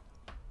developed?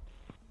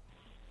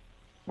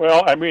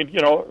 Well, I mean,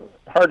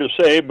 hard to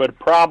say, but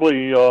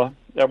probably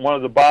at one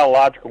of the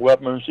biological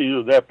weapons,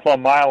 either that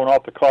Plum Island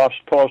off the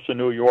coast of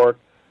New York,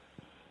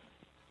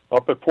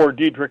 up at Fort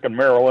Detrick in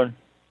Maryland,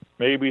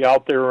 maybe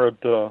out there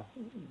at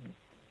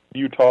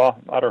Utah.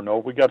 I don't know.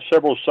 We got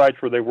several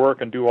sites where they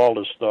work and do all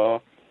this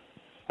stuff.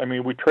 I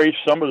mean, we traced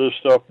some of this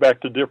stuff back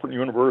to different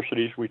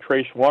universities. We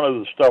traced one of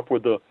the stuff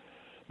with the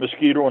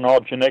mosquito and all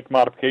genetic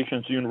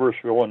modifications at the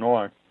University of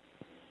Illinois.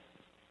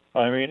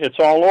 I mean, it's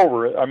all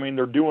over. I mean,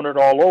 they're doing it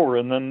all over,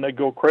 and then they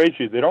go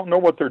crazy. They don't know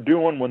what they're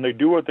doing. When they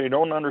do it, they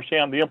don't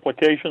understand the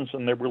implications,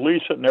 and they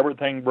release it, and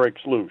everything breaks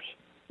loose.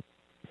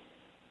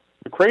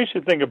 The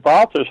crazy thing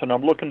about this, and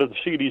I'm looking at the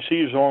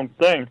CDC's own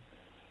thing,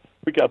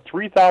 we got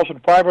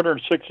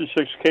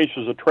 3,566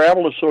 cases of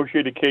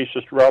travel-associated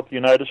cases throughout the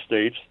United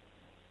States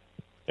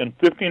and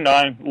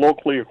 59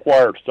 locally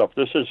acquired stuff.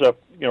 This is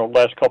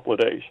last couple of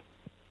days.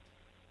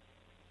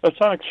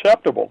 That's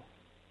unacceptable.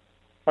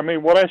 I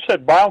mean, what I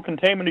said,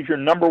 biocontainment is your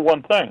number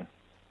one thing.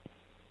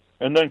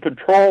 And then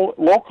control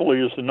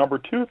locally is the number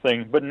two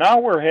thing. But now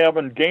we're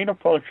having gain of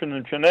function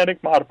and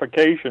genetic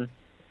modification.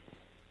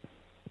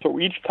 So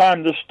each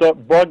time this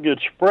bug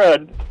gets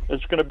spread,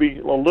 it's going to be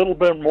a little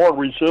bit more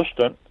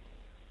resistant,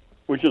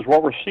 which is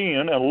what we're seeing,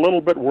 and a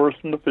little bit worse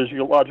than the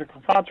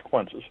physiological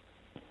consequences.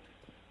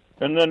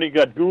 And then you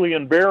got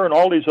Guillain-Barré and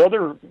all these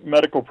other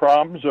medical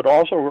problems that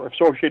also are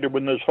associated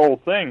with this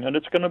whole thing, and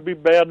it's going to be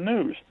bad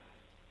news.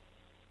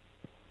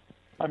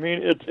 I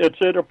mean,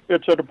 it's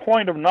at a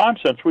point of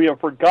nonsense. We have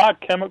forgot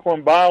chemical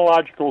and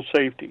biological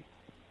safety.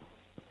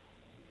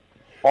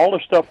 All the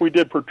stuff we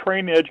did for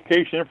training,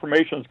 education,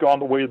 information has gone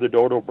the way of the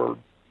dodo bird.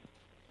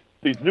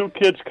 These new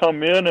kids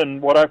come in,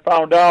 and what I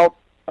found out,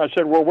 I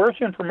said, well, where's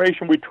the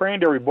information we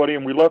trained everybody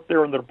and we left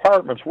there in the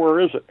departments? Where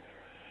is it?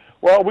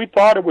 Well, we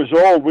thought it was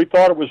old. We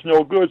thought it was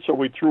no good, so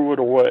we threw it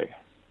away.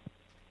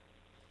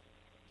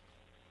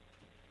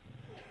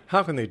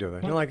 How can they do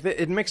that?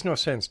 It makes no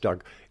sense,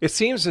 Doug. It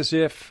seems as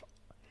if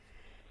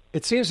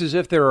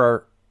there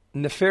are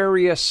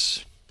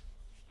nefarious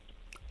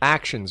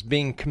actions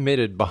being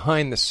committed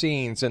behind the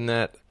scenes, and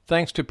that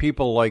thanks to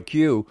people like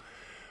you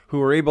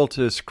who are able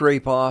to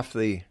scrape off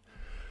the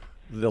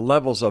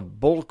levels of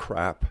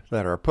bullcrap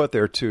that are put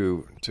there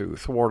to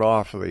thwart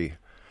off the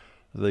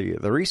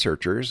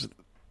researchers,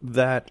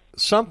 that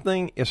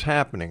something is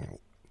happening.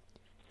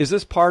 Is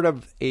this part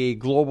of a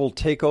global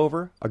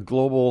takeover, a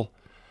global,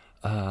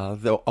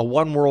 a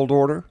one world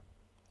order,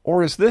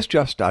 or is this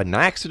just an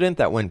accident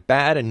that went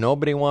bad and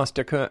nobody wants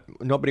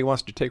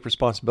to take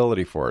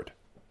responsibility for it?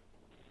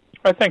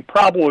 I think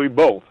probably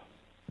both.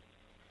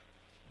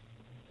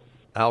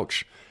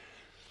 Ouch.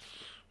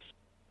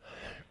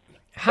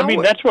 I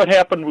mean, that's what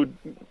happened with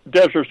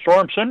Desert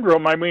Storm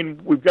Syndrome. I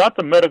mean, we've got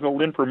the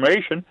medical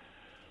information.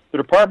 The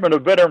Department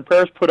of Veteran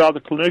Affairs put out the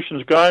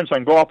clinician's guidance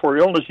on Gulf War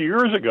illness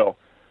years ago.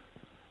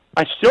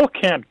 I still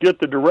can't get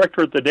the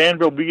director at the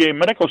Danville VA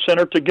Medical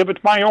Center to give it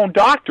to my own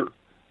doctor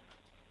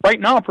right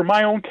now for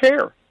my own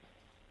care.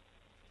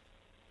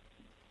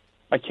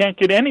 I can't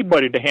get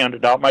anybody to hand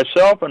it out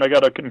myself, and I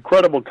got an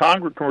incredible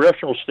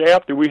congressional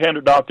staff that we hand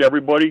it out to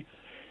everybody.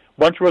 A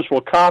bunch of us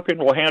will copy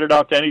and we'll hand it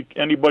out to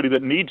anybody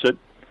that needs it.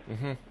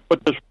 Mm-hmm.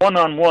 But this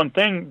one-on-one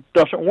thing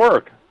doesn't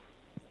work.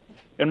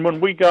 And when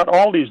we got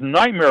all these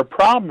nightmare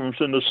problems,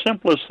 and the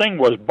simplest thing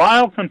was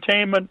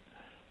biocontainment,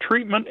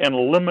 treatment, and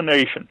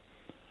elimination.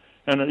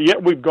 And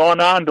yet we've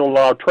gone on to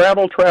allow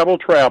travel,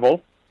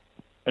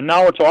 and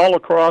now it's all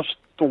across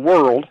the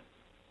world,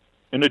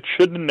 and it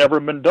should have never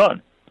been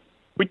done.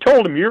 We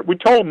told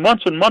them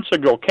months and months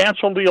ago,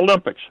 cancel the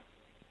Olympics.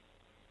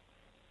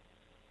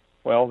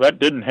 Well, that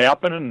didn't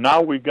happen, and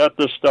now we've got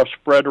this stuff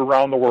spread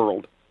around the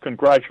world.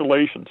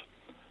 Congratulations.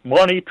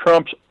 Money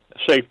trumps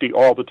safety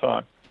all the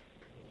time.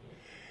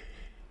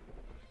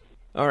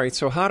 All right,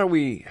 so how do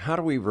we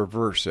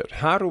reverse it?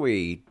 How do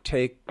we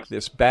take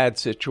this bad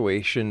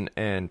situation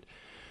and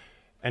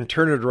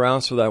turn it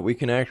around so that we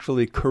can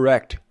actually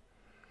correct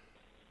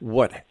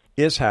what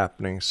is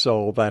happening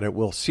so that it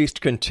will cease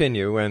to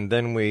continue, and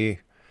then we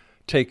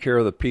take care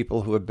of the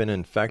people who have been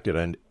infected,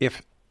 and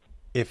if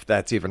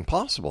that's even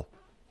possible?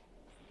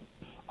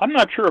 I'm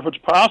not sure if it's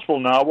possible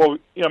now. Well,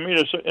 I mean,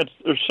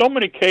 there's so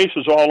many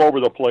cases all over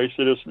the place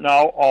that it's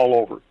now all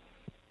over.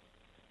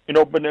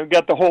 But they've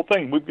got the whole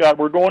thing.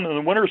 We're going in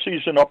the winter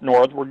season up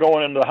north. We're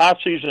going into the hot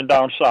season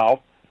down south.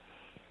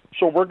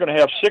 So we're going to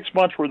have 6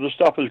 months where the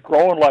stuff is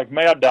growing like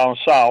mad down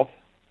south,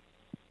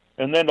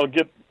 and then it'll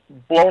get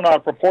blown out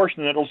of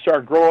proportion, and it'll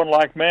start growing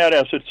like mad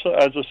as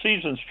the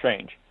seasons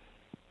change.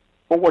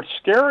 But what's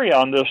scary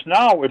on this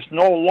now, it's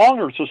no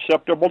longer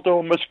susceptible to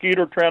a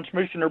mosquito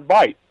transmission or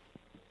bite.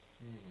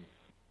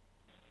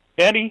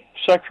 Any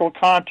sexual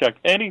contact,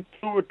 any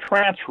fluid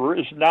transfer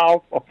is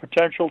now a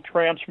potential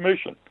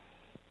transmission.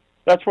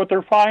 That's what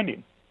they're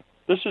finding.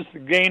 This is the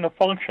gain of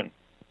function.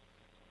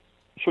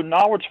 So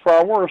now it's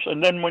far worse.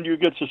 And then when you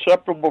get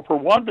susceptible for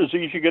one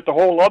disease, you get the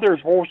whole other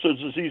host of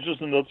diseases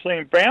in the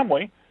same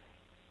family,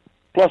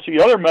 plus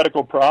the other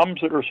medical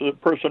problems that the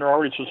person are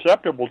already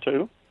susceptible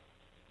to,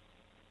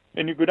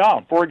 and you go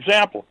down. For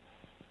example,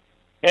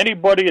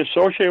 anybody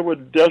associated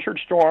with Desert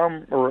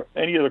Storm or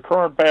any of the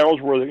current battles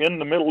where they're in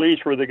the Middle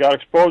East where they got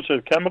exposed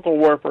to chemical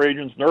warfare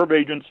agents, nerve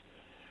agents,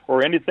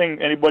 or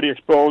anybody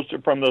exposed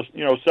from the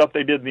stuff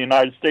they did in the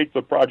United States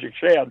with Project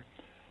Shad,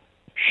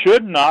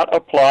 should not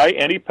apply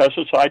any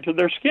pesticide to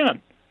their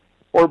skin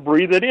or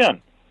breathe it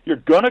in. You're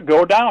going to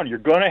go down. You're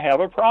going to have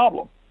a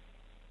problem.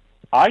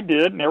 I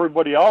did, and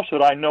everybody else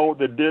that I know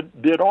that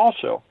did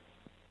also.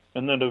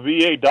 And then the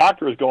VA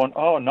doctor is going,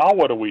 oh, now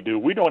what do?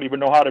 We don't even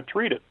know how to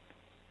treat it.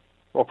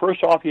 Well,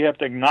 first off, you have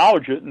to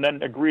acknowledge it and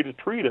then agree to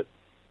treat it.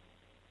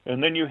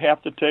 And then you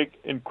have to take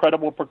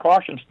incredible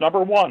precautions. Number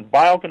one,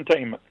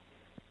 biocontainment.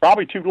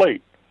 Probably too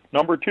late.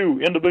 Number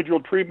two, individual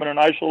treatment and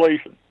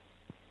isolation.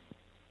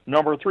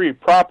 Number three,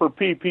 proper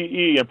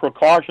PPE and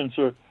precautions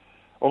to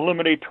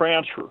eliminate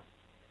transfer.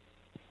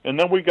 And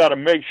then we got to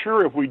make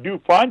sure if we do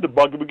find the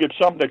bug, we get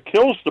something that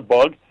kills the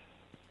bug,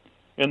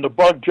 and the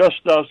bug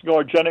just does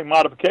genetic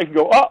modification.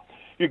 Go, oh,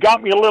 you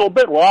got me a little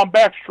bit. Well, I'm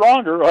back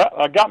stronger.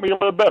 I got me a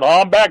little bit.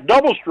 Oh, I'm back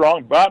double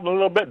strong. Back a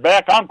little bit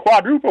back. I'm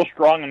quadruple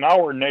strong, and now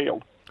we're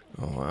nailed.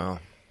 Oh, wow.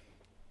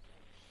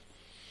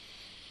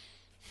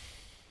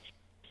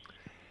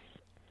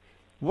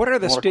 What are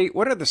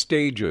the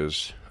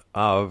stages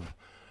of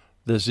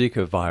the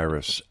Zika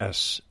virus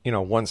as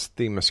once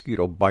the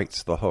mosquito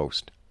bites the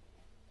host?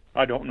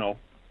 I don't know.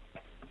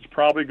 It's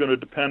probably going to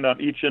depend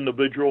on each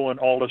individual and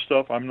all this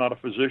stuff. I'm not a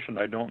physician.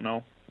 I don't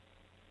know.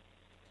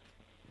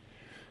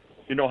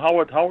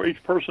 How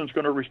each person's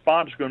going to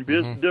respond is going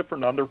to be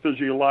different on their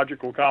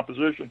physiological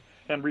composition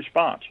and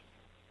response.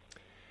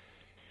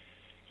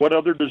 What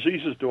other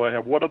diseases do I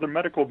have? What other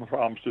medical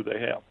problems do they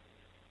have?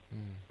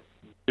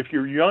 If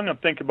you're young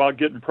and think about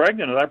getting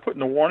pregnant, and I put in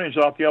the warnings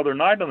out the other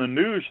night on the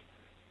news,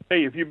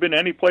 hey, if you've been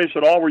any place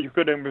at all where you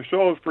could have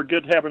exposed,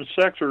 forget having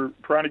sex or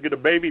trying to get a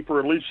baby for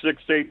at least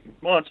 6 to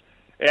 8 months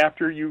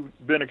after you've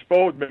been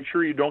exposed, make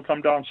sure you don't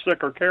come down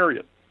sick or carry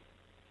it.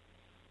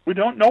 We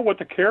don't know what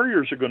the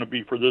carriers are going to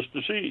be for this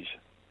disease.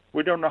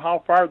 We don't know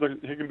how far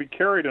it can be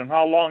carried and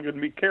how long it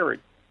can be carried.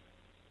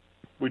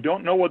 We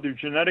don't know what the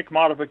genetic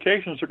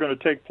modifications are going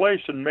to take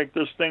place and make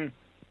this thing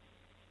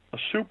a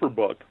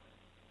superbug.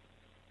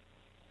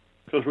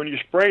 Because when you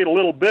spray it a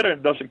little bit and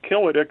it doesn't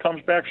kill it, it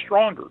comes back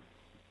stronger.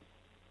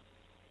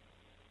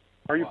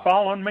 Are you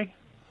following me?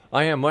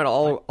 I am.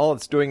 Well, all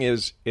it's doing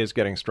is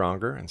getting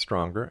stronger and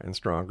stronger and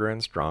stronger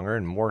and stronger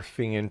and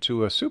morphing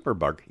into a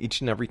superbug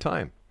each and every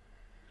time.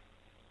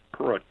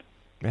 Correct.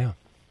 Yeah.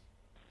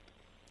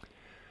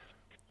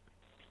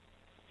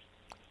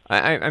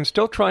 I'm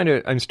still trying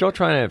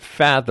to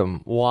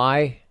fathom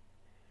why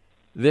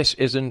this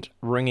isn't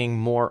ringing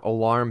more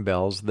alarm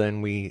bells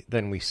than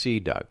we see,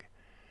 Doug.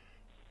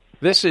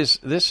 This is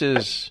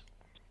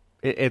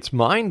it's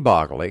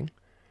mind-boggling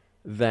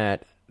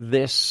that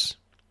this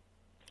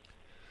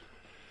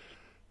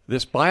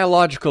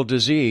biological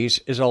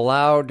disease is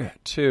allowed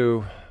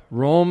to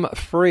roam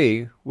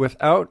free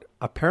without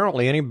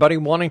apparently anybody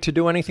wanting to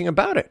do anything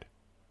about it.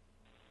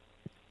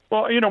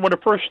 Well, when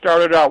it first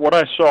started out, what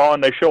I saw,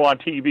 and they show on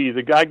TV,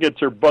 the guy gets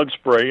their bug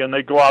spray, and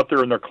they go out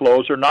there in their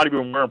clothes. They're not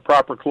even wearing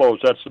proper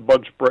clothes. That's the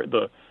bug spray,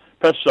 the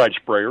pesticide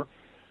sprayer.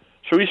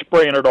 So he's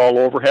spraying it all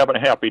over, having a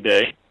happy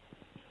day.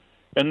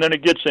 And then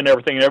it gets in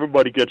everything, and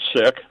everybody gets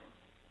sick.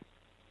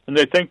 And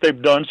they think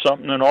they've done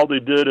something, and all they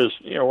did is,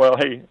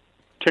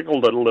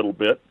 tickled it a little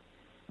bit.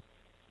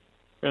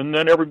 And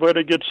then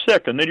everybody gets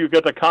sick, and then you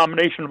get the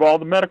combination of all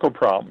the medical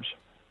problems.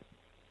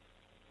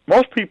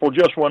 Most people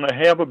just want to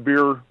have a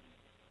beer,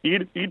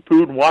 eat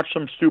food, and watch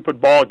some stupid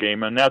ball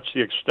game, and that's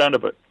the extent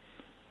of it.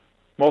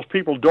 Most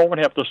people don't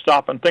have to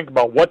stop and think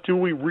about what do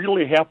we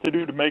really have to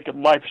do to make it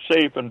life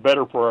safe and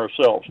better for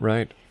ourselves.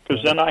 Right.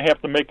 Because then I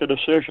have to make a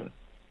decision.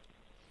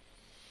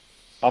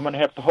 I'm going to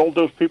have to hold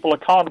those people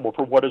accountable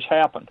for what has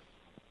happened.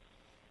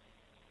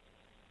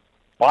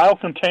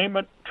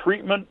 Biocontainment,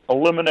 treatment,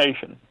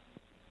 elimination.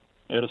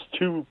 It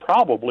is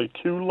probably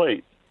too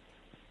late.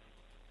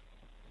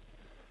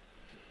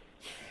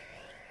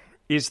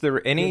 Is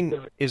there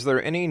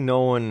any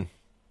known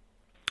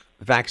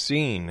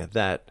vaccine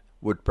that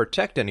would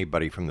protect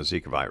anybody from the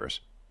Zika virus?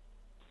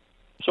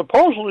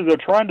 Supposedly they're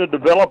trying to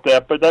develop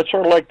that, but that's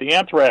sort of like the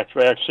anthrax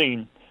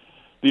vaccine.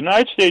 The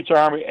United States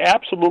Army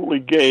absolutely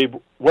gave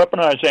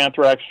weaponized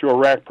anthrax to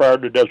Iraq prior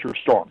to Desert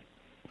Storm.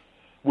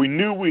 We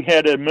knew we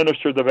had to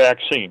administer the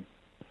vaccine.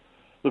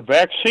 The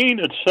vaccine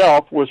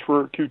itself was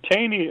for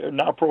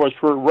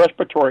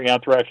respiratory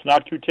anthrax,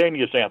 not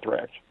cutaneous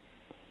anthrax.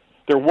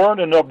 There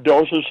weren't enough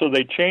doses, so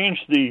they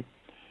changed the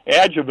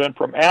adjuvant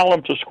from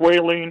alum to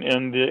squalene,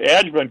 and the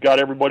adjuvant got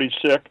everybody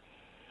sick.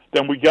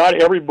 Then we got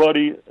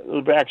everybody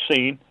the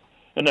vaccine,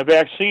 and the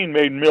vaccine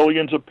made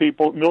millions of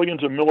people,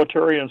 millions of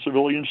military and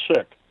civilians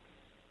sick.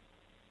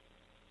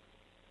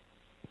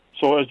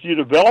 So as you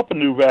develop a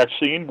new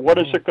vaccine, what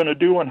is it going to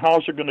do and how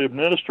is it going to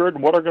administer it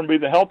and what are going to be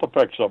the health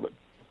effects of it?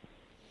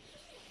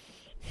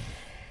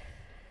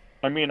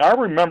 I mean, I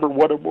remember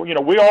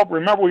we all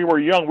remember we were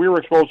young. We were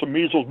exposed to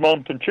measles,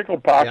 mumps, and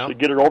chickenpox to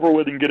get it over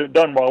with and get it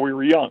done while we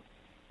were young.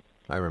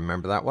 I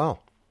remember that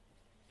well.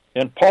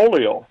 And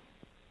polio.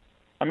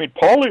 I mean,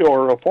 polio,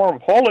 or a form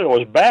of polio,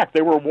 is back.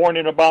 They were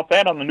warning about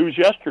that on the news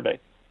yesterday.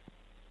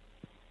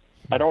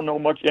 I don't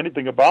know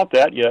anything about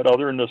that yet,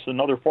 other than this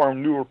newer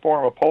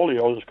form of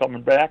polio is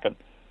coming back, and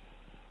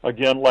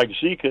again, like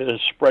Zika, is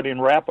spreading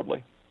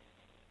rapidly.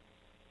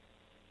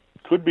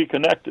 Could be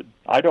connected.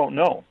 I don't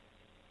know.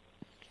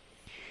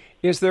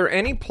 Is there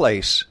any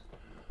place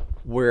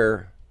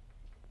where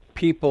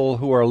people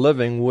who are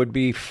living would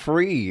be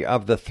free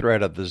of the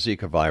threat of the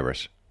Zika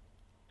virus?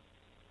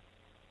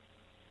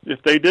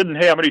 If they didn't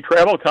have any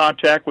travel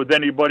contact with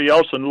anybody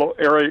else in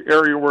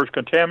area where it's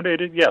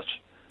contaminated, yes.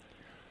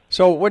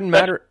 So it wouldn't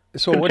matter.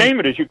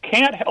 Containment is you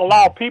can't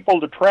allow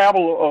people to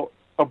travel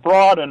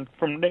abroad and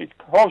from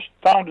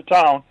town to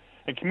town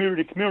and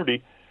community to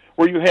community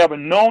where you have a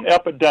known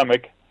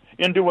epidemic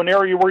into an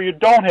area where you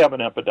don't have an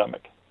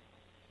epidemic.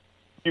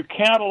 You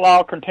can't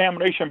allow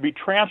contamination to be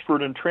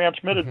transferred and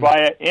transmitted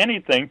via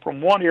anything from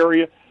one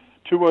area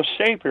to a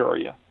safe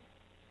area.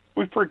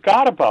 We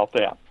forgot about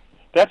that.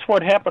 That's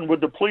what happened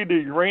with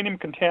depleted uranium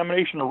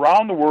contamination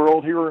around the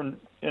world, here in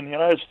the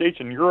United States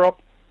and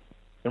Europe.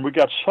 And we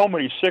got so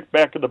many sick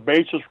back at the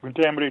bases for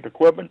contaminated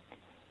equipment.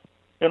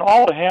 And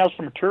all it has is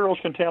materials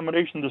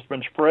contamination that's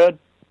been spread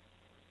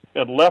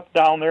and left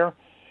down there.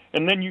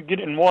 And then you get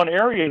in one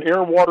area, and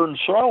air, water, and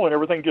soil and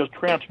everything just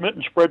transmits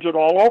and spreads it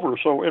all over.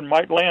 So it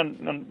might land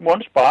in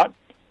one spot,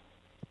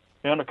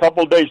 and a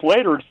couple of days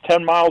later, it's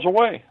 10 miles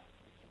away.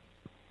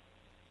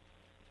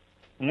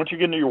 And once you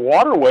get into your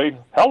waterway,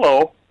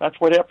 that's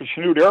what happened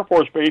to Chanute Air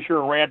Force Base here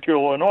in Rancho,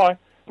 Illinois.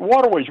 The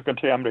waterways are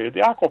contaminated.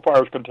 The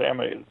aquifer is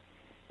contaminated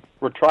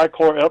with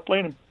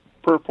trichloroethylene and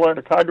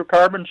perfluorinated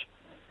hydrocarbons.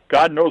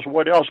 God knows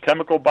what else,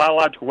 chemical,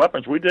 biological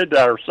weapons. We did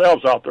that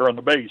ourselves out there on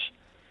the base.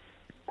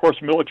 Of course,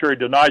 the military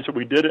denies that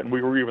we did it and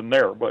we were even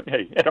there. But,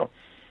 hey,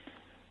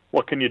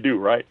 what can you do,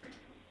 right?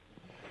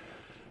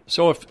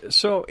 So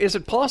is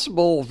it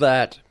possible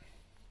that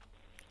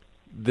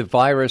the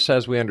virus,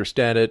 as we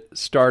understand it,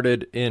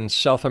 started in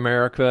South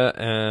America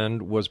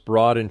and was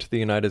brought into the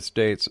United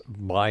States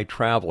by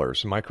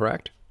travelers? Am I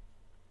correct?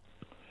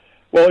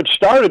 Well, it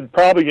started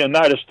probably in the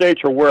United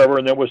States or wherever,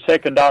 and then was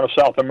taken down to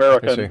South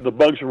America, and the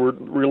bugs were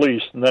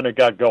released, and then it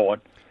got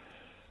going.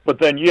 But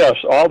then, yes,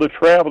 all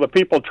the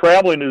people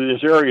traveling to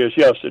these areas,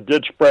 yes, it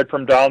did spread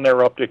from down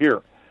there up to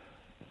here.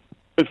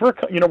 Because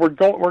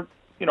we're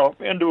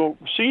into a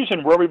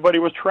season where everybody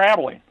was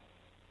traveling,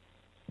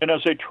 and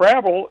as they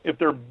travel, if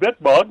they're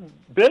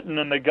bitten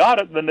and they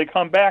got it, then they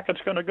come back, it's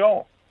going to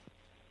go.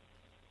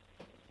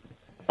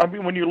 I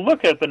mean, when you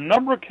look at the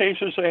number of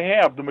cases they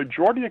have, the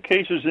majority of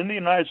cases in the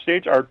United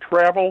States are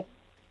travel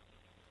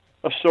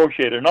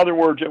associated. In other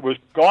words, it was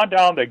gone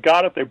down, they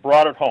got it, they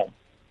brought it home.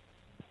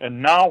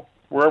 And now,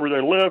 wherever they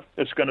live,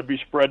 it's going to be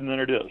spreading than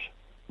it is.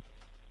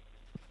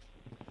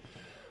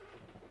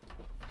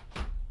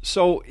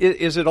 So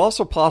is it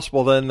also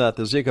possible then that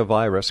the Zika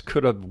virus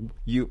could have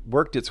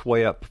worked its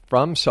way up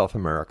from South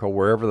America,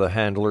 wherever the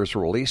handlers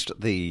released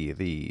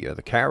the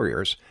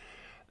carriers,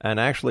 and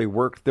actually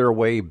worked their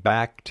way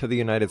back to the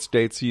United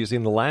States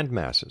using the land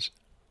masses?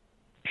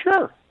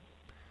 Sure.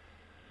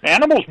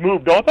 Animals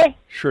move, don't they?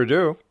 Sure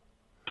do.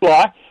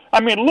 Fly. I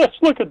mean, let's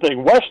look at the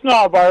West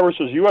Nile virus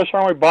is a U.S.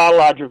 Army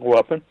biological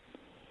weapon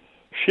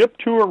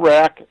shipped to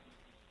Iraq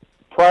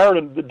prior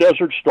to the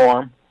Desert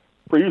Storm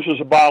for use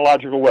as a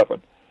biological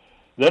weapon.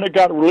 Then it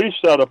got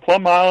released out of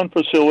Plum Island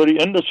facility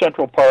into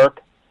Central Park,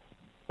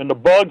 and the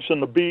bugs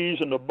and the bees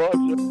and the bugs...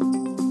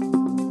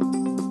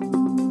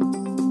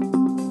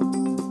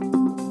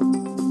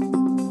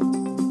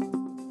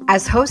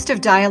 As host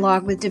of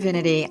Dialogue with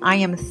Divinity, I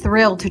am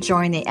thrilled to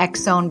join the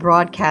X-Zone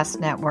Broadcast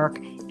Network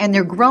and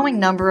their growing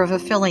number of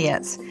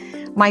affiliates.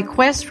 My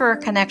quest for a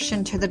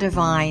connection to the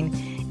divine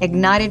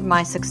ignited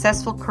my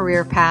successful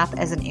career path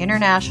as an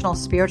international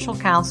spiritual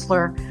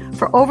counselor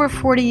for over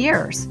 40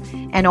 years,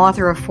 an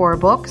author of 4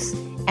 books,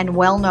 and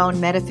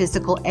well-known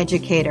metaphysical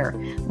educator.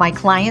 My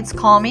clients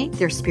call me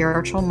their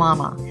spiritual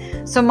mama.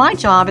 So my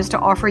job is to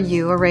offer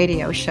you a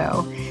radio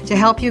show to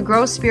help you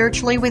grow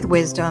spiritually with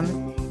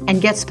wisdom and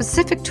get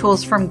specific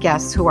tools from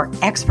guests who are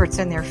experts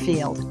in their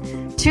field.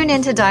 Tune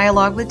in to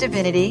Dialogue with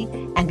Divinity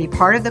and be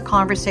part of the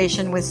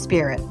conversation with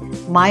Spirit.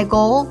 My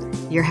goal,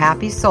 your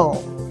happy soul.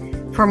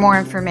 For more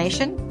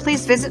information,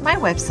 please visit my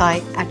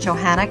website at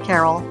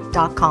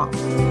johannacarroll.com.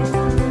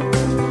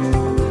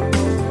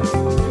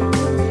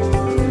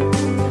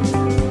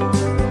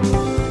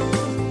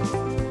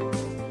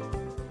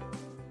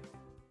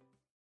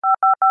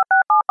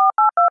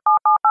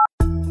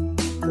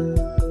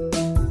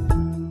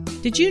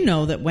 Did you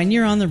know that when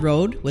you're on the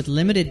road with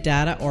limited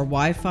data or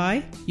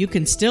Wi-Fi, you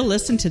can still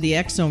listen to the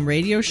X-Zone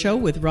Radio Show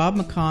with Rob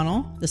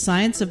McConnell, The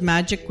Science of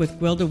Magic with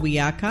Gwilda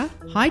Wiyaka,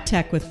 High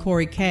Tech with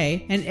Corey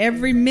Kay, and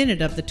every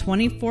minute of the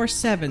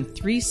 24/7,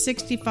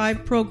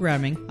 365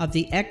 programming of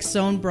the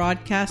X-Zone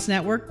Broadcast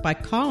Network by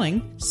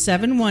calling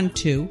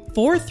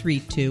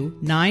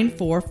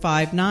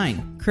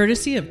 712-432-9459,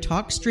 courtesy of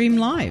TalkStream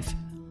Live.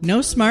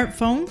 No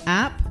smartphone,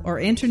 app, or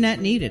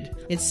internet needed.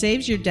 It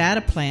saves your data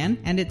plan,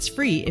 and it's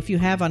free if you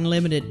have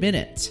unlimited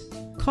minutes.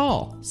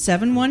 Call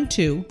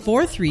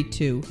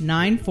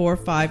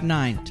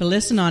 712-432-9459 to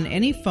listen on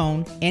any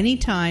phone,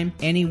 anytime,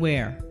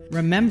 anywhere.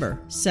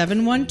 Remember,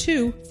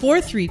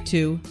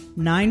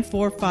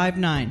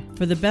 712-432-9459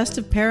 for the best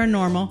of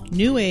paranormal,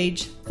 new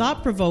age,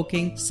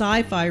 thought-provoking,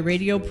 sci-fi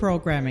radio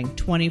programming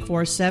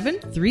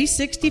 24/7,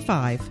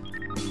 365.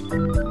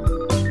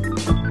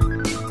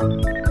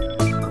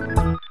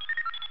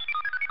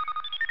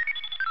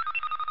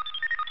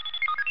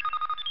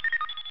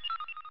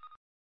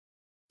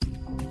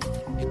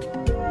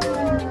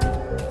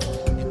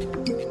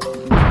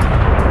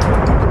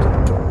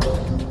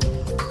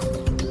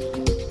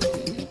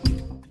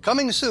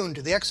 Coming soon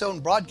to the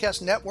X-Zone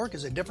Broadcast Network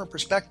is A Different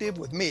Perspective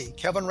with me,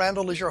 Kevin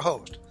Randall, as your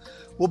host.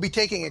 We'll be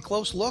taking a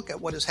close look at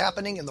what is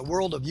happening in the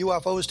world of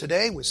UFOs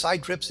today with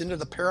side trips into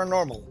the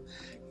paranormal.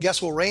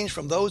 Guests will range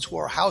from those who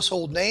are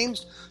household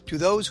names to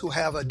those who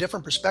have a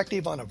different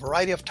perspective on a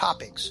variety of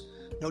topics.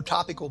 No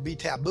topic will be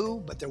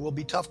taboo, but there will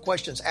be tough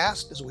questions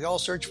asked as we all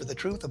search for the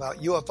truth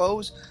about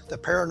UFOs, the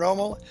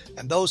paranormal,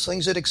 and those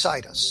things that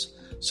excite us.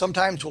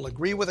 Sometimes we'll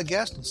agree with a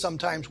guest and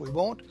sometimes we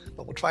won't,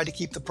 but we'll try to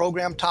keep the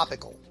program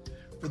topical.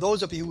 For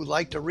those of you who would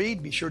like to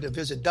read, be sure to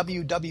visit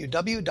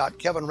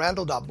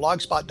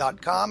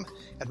www.kevinrandall.blogspot.com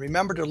and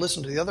remember to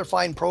listen to the other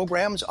fine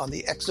programs on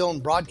the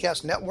X-Zone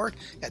Broadcast Network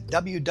at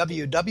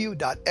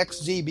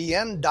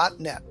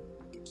www.xzbn.net.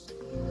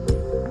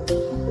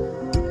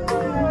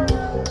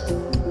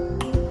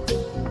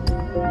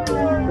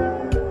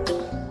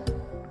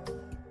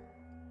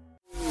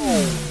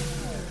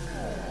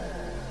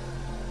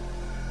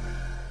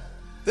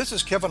 This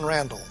is Kevin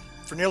Randall.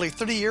 For nearly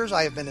 30 years,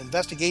 I have been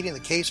investigating the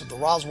case of the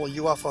Roswell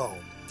UFO.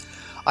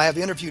 I have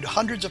interviewed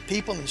hundreds of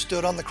people and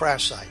stood on the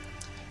crash site.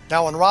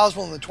 Now in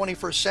Roswell in the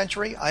 21st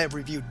century, I have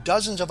reviewed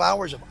dozens of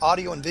hours of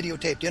audio and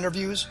videotaped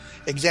interviews,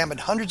 examined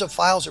hundreds of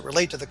files that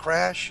relate to the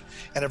crash,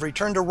 and have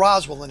returned to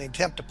Roswell in an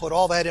attempt to put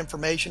all that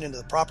information into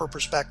the proper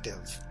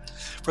perspective.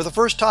 For the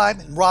first time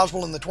in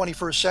Roswell in the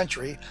 21st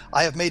century,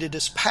 I have made a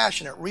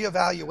dispassionate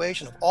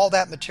reevaluation of all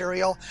that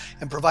material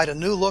and provide a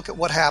new look at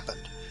what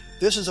happened.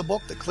 This is a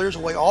book that clears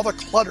away all the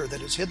clutter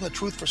that has hidden the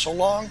truth for so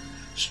long,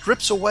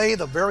 strips away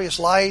the various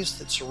lies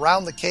that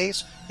surround the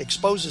case,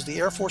 exposes the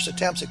Air Force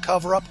attempts at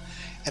cover-up,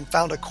 and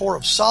found a core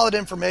of solid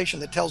information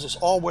that tells us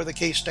all where the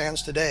case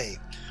stands today.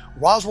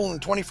 Roswell in the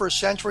 21st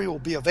century will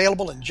be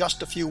available in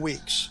just a few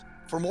weeks.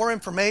 For more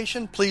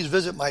information, please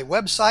visit my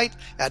website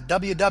at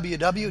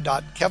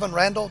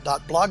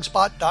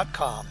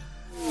www.kevinrandall.blogspot.com.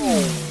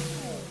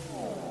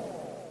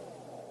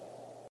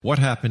 What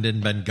Happened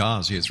in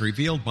Benghazi is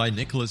revealed by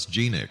Nicholas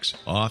Genix,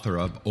 author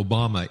of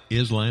Obama,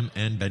 Islam,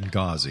 and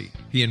Benghazi.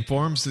 He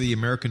informs the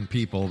American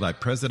people that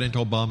President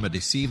Obama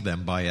deceived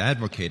them by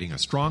advocating a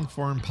strong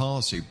foreign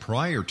policy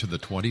prior to the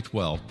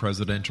 2012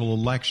 presidential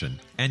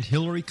election, and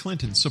Hillary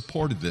Clinton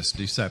supported this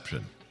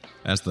deception.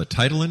 As the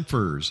title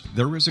infers,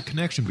 there is a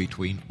connection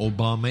between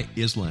Obama,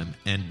 Islam,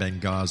 and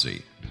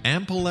Benghazi.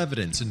 Ample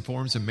evidence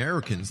informs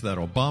Americans that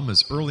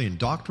Obama's early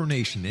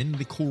indoctrination in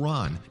the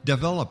Quran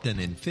developed an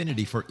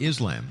affinity for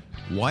Islam,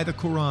 why the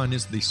Quran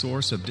is the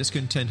source of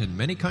discontent in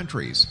many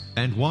countries,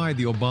 and why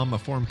the Obama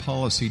foreign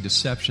policy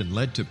deception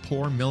led to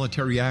poor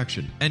military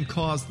action and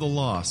caused the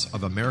loss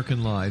of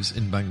American lives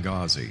in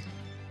Benghazi.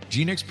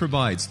 Genix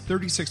provides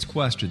 36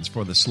 questions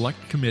for the Select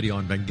Committee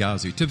on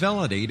Benghazi to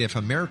validate if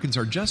Americans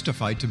are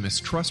justified to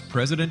mistrust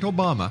President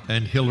Obama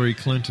and Hillary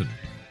Clinton.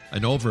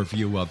 An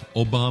overview of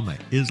Obama,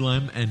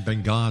 Islam, and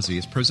Benghazi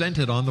is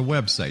presented on the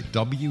website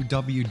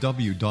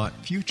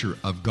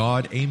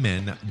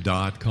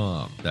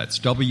www.futureofgodamen.com. That's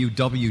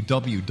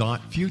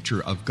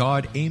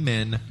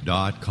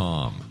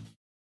www.futureofgodamen.com.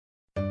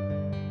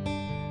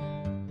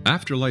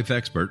 Afterlife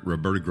expert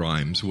Roberta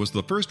Grimes was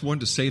the first one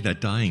to say that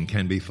dying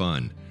can be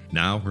fun.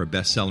 Now her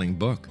best-selling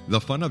book,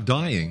 The Fun of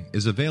Dying,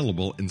 is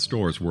available in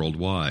stores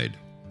worldwide.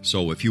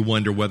 So if you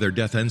wonder whether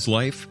death ends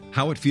life,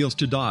 how it feels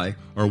to die,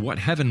 or what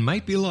heaven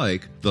might be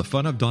like, The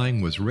Fun of Dying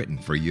was written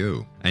for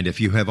you. And if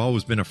you have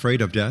always been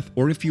afraid of death,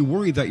 or if you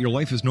worry that your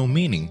life has no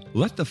meaning,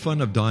 let The Fun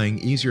of Dying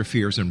ease your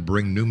fears and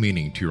bring new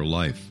meaning to your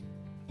life.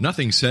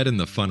 Nothing said in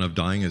The Fun of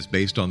Dying is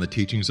based on the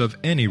teachings of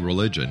any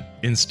religion.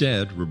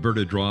 Instead,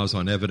 Roberta draws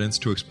on evidence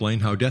to explain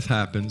how death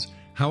happens,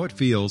 how it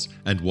feels,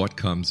 and what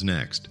comes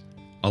next.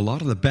 A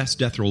lot of the best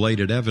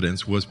death-related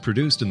evidence was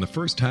produced in the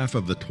first half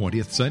of the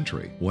 20th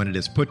century. When it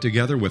is put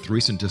together with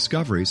recent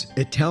discoveries,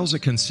 it tells a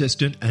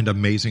consistent and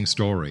amazing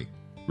story.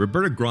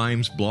 Roberta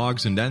Grimes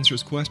blogs and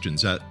answers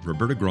questions at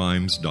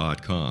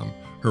robertagrimes.com.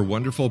 Her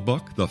wonderful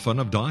book, The Fun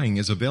of Dying,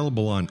 is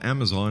available on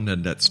Amazon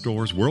and at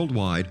stores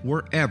worldwide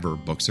wherever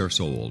books are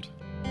sold.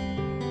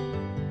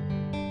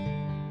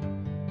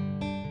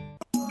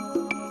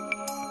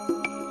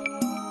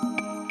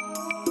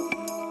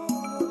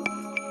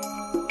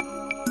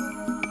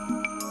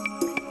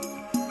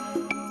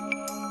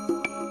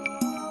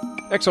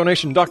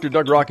 Exonation, Dr.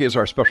 Doug Rokke is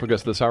our special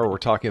guest this hour. We're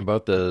talking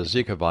about the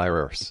Zika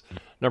virus.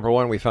 Number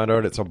one, we found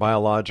out it's a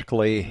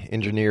biologically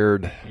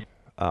engineered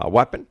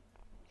weapon.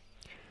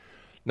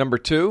 Number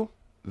two,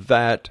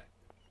 that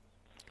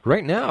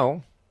right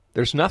now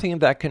there's nothing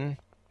that can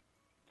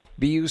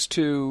be used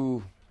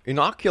to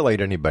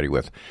inoculate anybody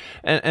with.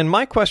 And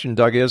my question,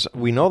 Doug, is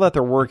we know that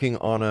they're working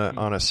on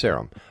a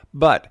serum,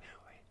 but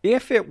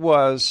if it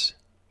was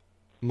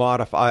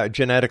modified,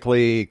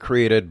 genetically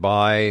created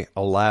by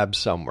a lab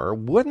somewhere,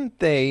 wouldn't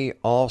they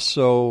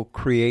also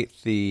create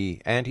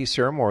the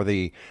anti-serum or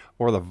the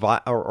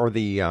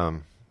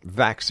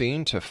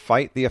vaccine to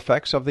fight the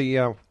effects of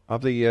the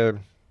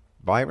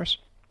virus?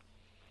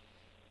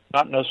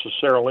 Not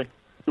necessarily.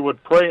 You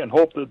would pray and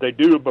hope that they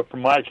do, but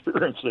from my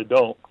experience, they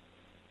don't.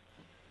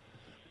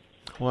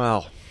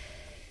 Wow.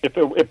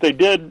 If they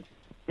did,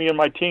 me and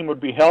my team would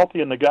be healthy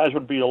and the guys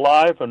would be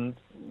alive, and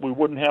we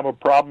wouldn't have a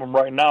problem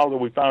right now that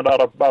we found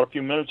out about a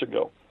few minutes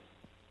ago,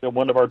 that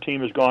one of our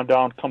team has gone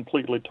down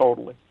completely,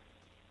 totally.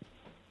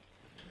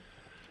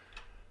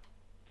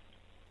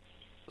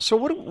 So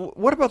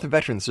what about the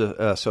Veterans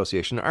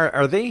Association?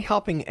 Are they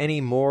helping any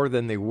more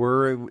than they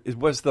were?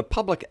 Was the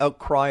public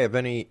outcry of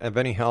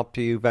any help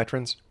to you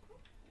veterans?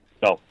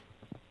 No.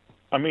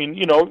 I mean,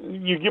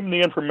 you give them the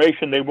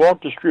information, they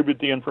won't distribute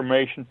the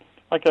information.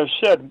 Like I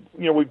said,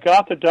 we've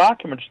got the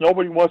documents.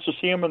 Nobody wants to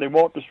see them, and they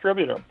won't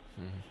distribute them.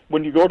 Mm-hmm.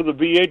 When you go to the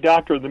VA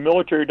doctor or the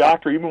military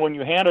doctor, even when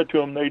you hand it to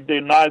them, they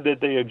deny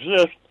that they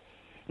exist,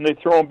 and they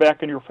throw them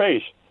back in your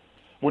face.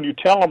 When you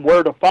tell them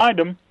where to find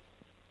them,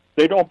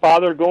 they don't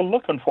bother to go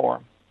looking for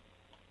them.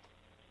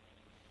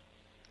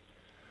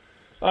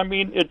 I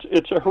mean,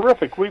 it's a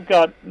horrific. We've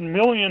got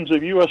millions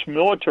of U.S.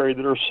 military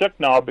that are sick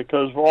now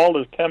because of all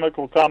this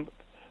chemical,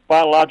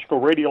 biological,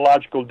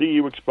 radiological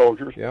DU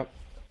exposures. Yep.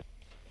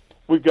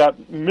 We've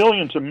got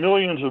millions and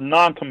millions of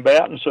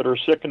non-combatants that are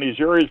sick in these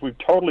areas we've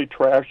totally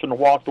trashed and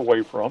walked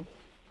away from.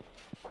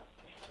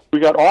 We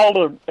got all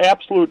the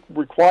absolute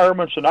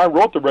requirements, and I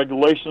wrote the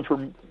regulations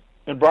for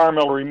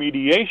environmental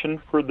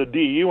remediation for the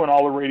DU and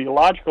all the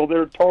radiological.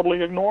 They're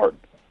totally ignored.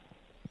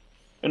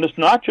 And it's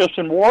not just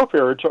in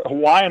warfare. It's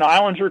Hawaiian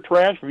Islands are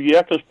trashed.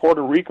 Vieques,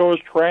 Puerto Rico is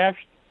trashed.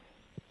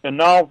 And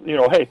now,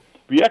 hey,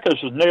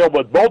 Vieques is nailed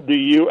with both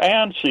DU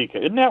and Zika.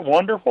 Isn't that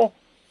wonderful?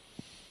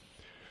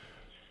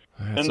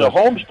 And the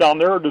homes down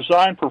there are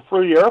designed for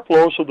free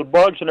airflow, so the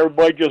bugs and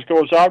everybody just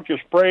goes out, you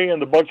spray, and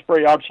the bug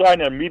spray outside,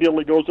 and it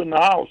immediately goes in the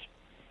house.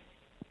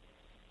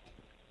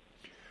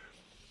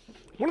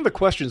 One of the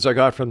questions I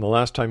got from the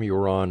last time you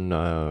were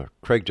on,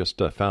 Craig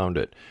just found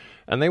it,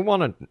 and they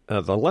wanted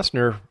the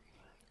listener.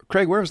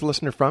 Craig, where was the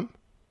listener from?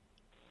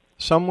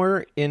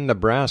 Somewhere in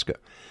Nebraska.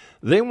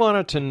 They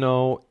wanted to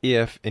know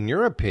if, in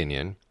your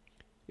opinion,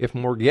 if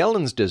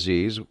Morgellons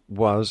disease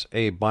was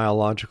a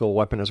biological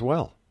weapon as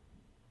well.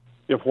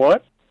 If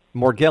what?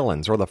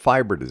 Morgellons, or the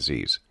fiber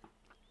disease.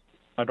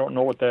 I don't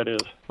know what that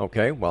is.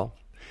 Okay, well.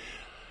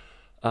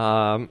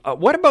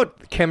 What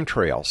about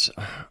chemtrails?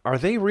 Are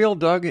they real,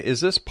 Doug?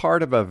 Is this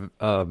part of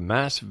a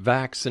mass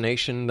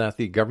vaccination that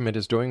the government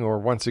is doing, or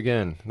once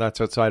again,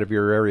 that's outside of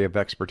your area of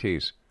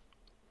expertise?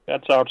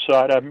 That's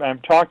outside.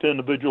 I've talked to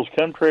individuals.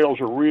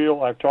 Chemtrails are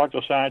real. I've talked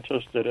to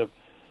scientists that have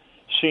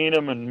seen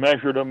them and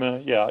measured them.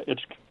 And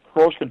it's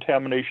gross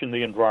contamination in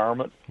the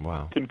environment.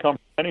 Wow. It can come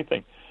from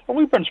anything. And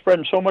we've been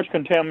spreading so much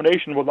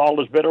contamination with all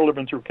this better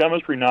living through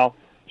chemistry now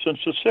since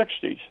the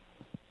 60s.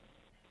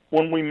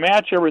 When we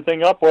match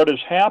everything up, what has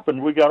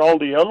happened, we got all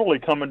the elderly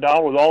coming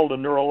down with all the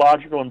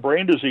neurological and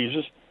brain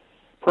diseases.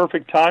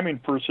 Perfect timing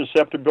for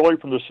susceptibility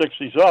from the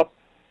 60s up.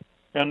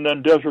 And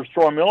then Desert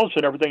Storm illness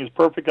and everything is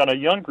perfect on a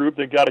young group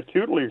that got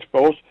acutely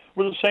exposed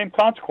with the same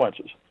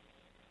consequences.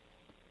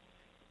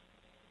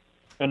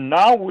 And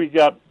now we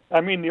got, the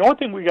only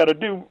thing we got to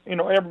do,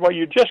 everybody,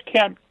 you just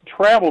can't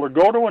travel or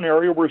go to an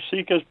area where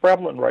Zika is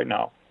prevalent right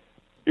now.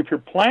 If you're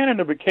planning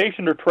a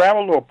vacation or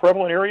travel to a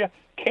prevalent area,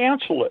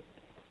 cancel it.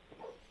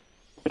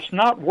 It's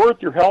not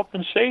worth your health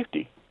and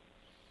safety.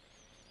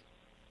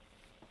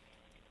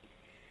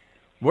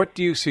 What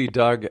do you see,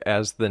 Doug,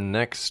 as the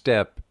next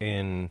step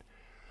in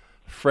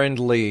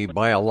friendly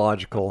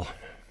biological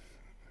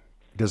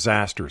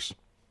disasters?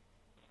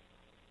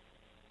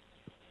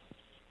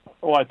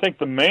 Well, I think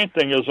the main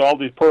thing is all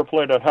these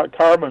perforated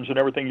carbons and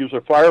everything used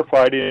for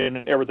firefighting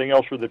and everything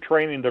else for the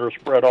training that are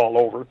spread all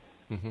over.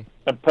 Mm-hmm.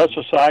 And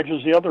pesticides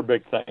is the other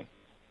big thing.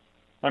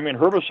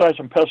 Herbicides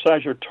and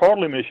pesticides are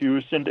totally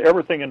misused into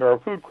everything, into our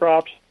food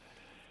crops,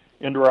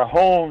 into our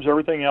homes,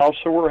 everything else,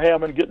 so we're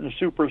getting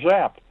super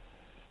zapped.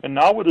 And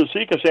now with the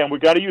Zika saying we've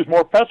got to use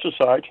more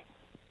pesticides,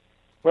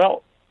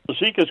 well, the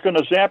Zika is going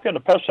to zap you and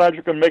the pesticides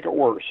are going to make it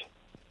worse.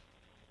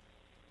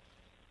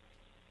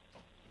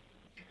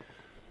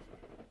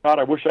 God,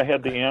 I wish I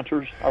had the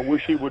answers. I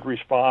wish he would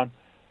respond.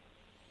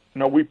 You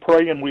know, we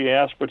pray and we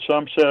ask, but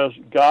some says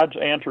God's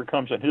answer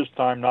comes in his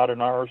time, not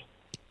in ours.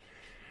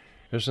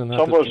 Isn't that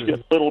some of us get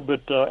a little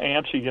bit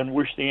antsy and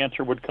wish the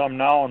answer would come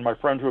now and my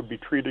friends would be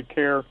treated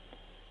care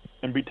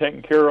and be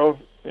taken care of,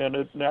 and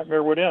it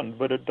nightmare would end,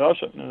 but it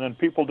doesn't. And then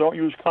people don't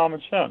use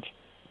common sense.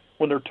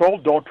 When they're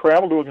told don't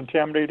travel to a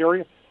contaminated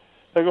area,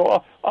 they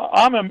go,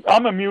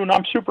 I'm immune,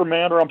 I'm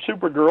Superman or I'm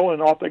Supergirl,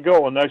 and off they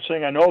go. And next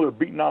thing I know, they're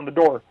beating on the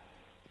door.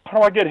 How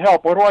do I get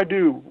help? What do I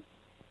do?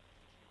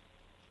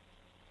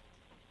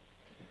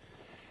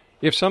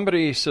 If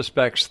somebody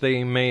suspects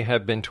they may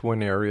have been to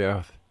an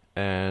area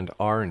and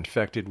are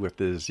infected with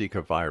the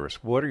Zika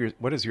virus, what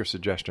is your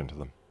suggestion to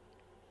them?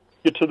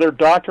 Get to their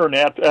doctor and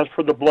ask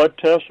for the blood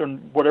test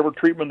and whatever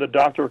treatment the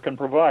doctor can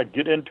provide.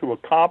 Get into a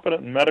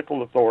competent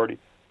medical authority,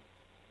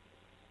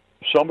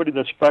 somebody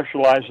that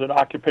specializes in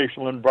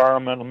occupational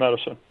environmental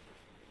medicine.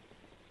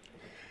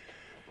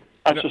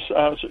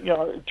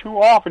 Too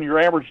often your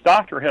average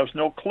doctor has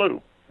no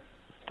clue.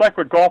 It's like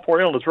with Gulf War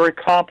illness, very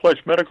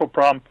complex medical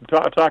problem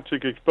from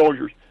toxic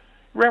exposures.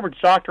 Your average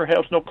doctor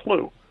has no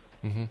clue.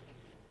 Mm-hmm.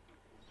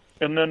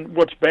 And then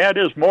what's bad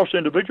is most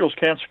individuals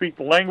can't speak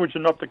the language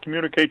enough to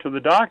communicate to the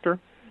doctor.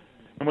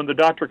 And when the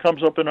doctor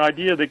comes up with an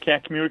idea, they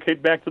can't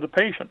communicate back to the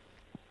patient.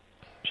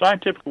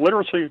 Scientific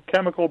literacy,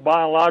 chemical,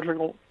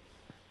 biological,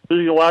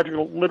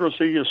 physiological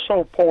literacy is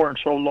so poor and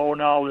so low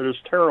now that it's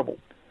terrible.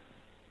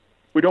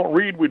 We don't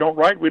read, we don't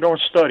write, we don't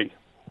study.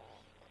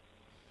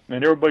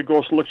 And everybody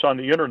looks on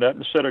the internet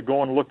instead of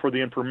going to look for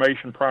the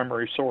information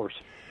primary source.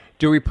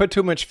 Do we put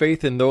too much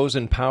faith in those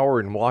in power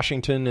in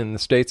Washington, in the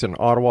States, and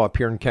Ottawa up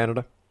here in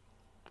Canada?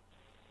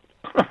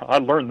 I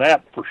learned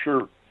that for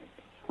sure.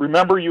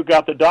 Remember, you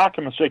got the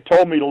documents. They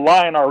told me to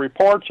lie in our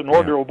reports in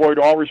order to avoid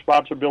all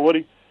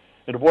responsibility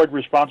and avoid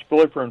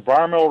responsibility for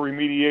environmental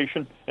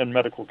remediation and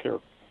medical care.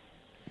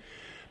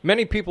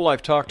 Many people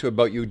I've talked to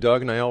about you,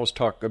 Doug, and I always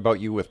talk about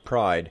you with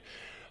pride,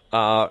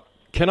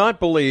 cannot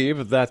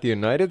believe that the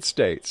United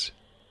States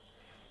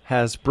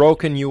has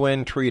broken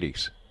UN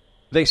treaties.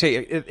 They say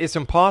it's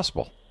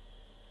impossible.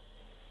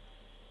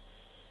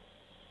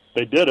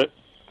 They did it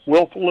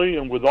willfully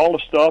and with all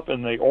the stuff,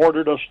 and they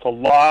ordered us to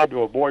lie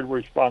to avoid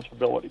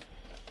responsibility.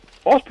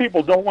 Most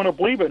people don't want to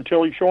believe it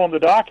until you show them the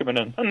document,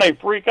 and then they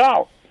freak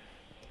out.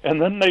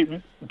 And then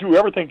they do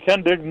everything they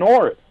can to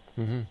ignore it.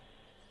 Mm-hmm.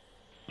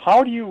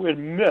 How do you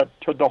admit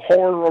to the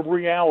horror of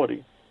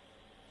reality?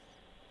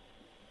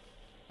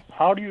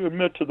 How do you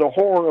admit to the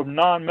horror of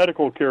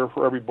non-medical care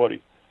for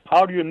everybody?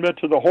 How do you admit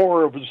to the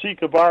horror of the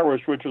Zika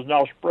virus, which is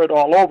now spread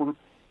all over?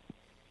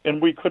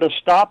 And we could have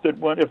stopped it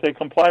if they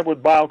complied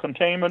with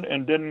biocontainment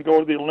and didn't go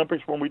to the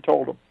Olympics when we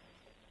told them.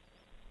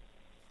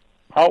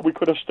 How we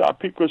could have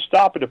stopped? People could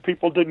stop it if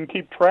people didn't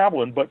keep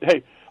traveling. But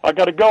hey, I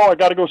got to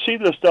go see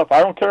this stuff.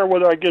 I don't care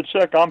whether I get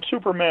sick. I'm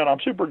Superman. I'm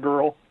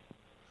Supergirl.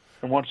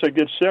 And once they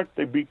get sick,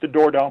 they beat the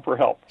door down for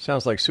help.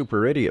 Sounds like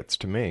super idiots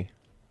to me.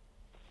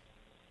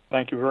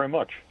 Thank you very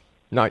much.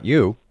 Not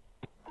you.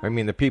 I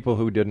mean the people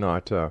who did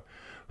not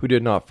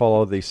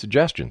follow the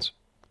suggestions.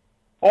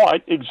 Oh,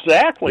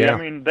 exactly. Yeah.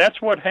 I mean, that's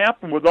what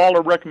happened with all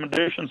the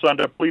recommendations on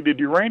depleted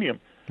uranium.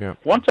 Yeah.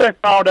 Once I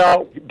found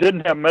out we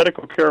didn't have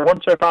medical care,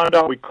 once I found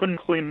out we couldn't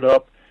clean it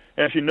up,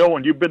 as you know,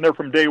 and you've been there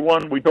from day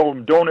one, we told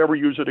them don't ever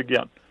use it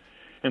again.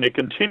 And they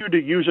continued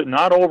to use it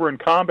not over in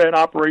combat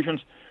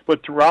operations,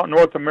 but throughout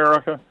North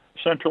America,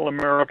 Central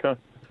America,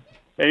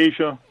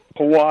 Asia,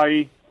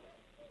 Hawaii,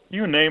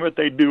 you name it,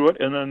 they do it,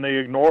 and then they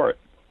ignore it.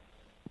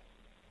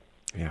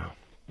 Yeah.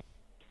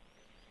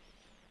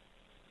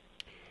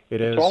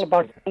 It's all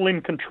about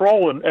pulling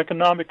control and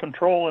economic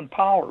control and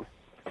power.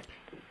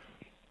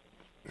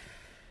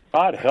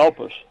 God help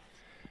us.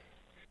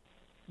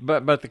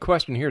 But the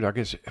question here, Doug,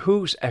 is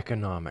who's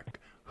economic?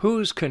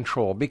 Who's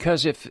control?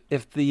 Because if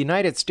the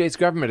United States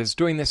government is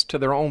doing this to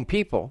their own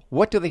people,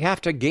 what do they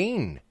have to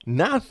gain?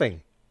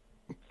 Nothing.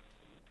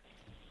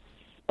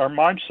 Our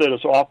mindset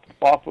is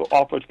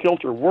off its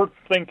kilter. We're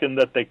thinking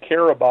that they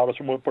care about us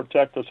and will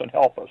protect us and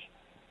help us.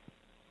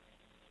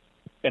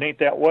 It ain't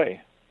that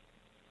way.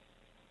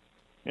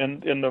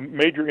 And the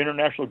major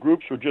international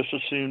groups would just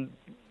as soon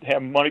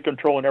have money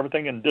control and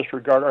everything and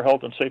disregard our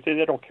health and safety.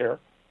 They don't care.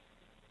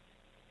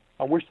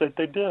 I wish that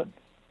they did.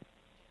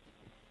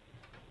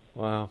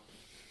 Wow.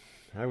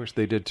 I wish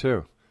they did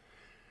too.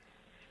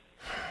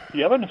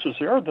 The evidence is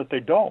there that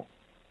they don't.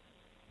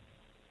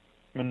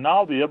 And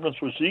now the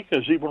evidence with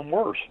Zika is even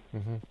worse.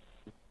 Mm-hmm.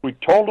 We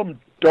told them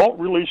don't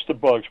release the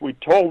bugs. We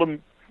told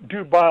them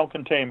do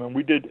biocontainment.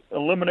 We did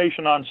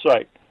elimination on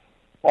site.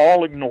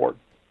 All ignored.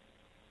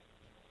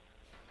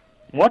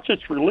 Once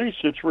it's released,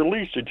 it's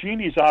released. The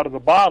genie's out of the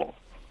bottle.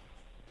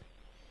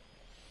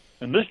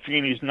 And this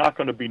genie's not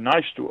going to be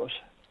nice to us.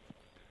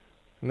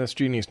 And this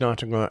genie's not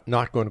going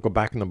to go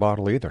back in the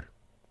bottle either.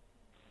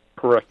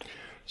 Correct.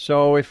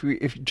 So if you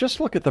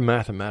just look at the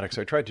mathematics,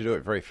 I tried to do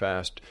it very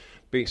fast,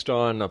 based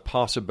on a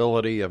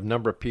possibility of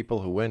number of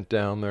people who went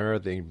down there,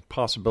 the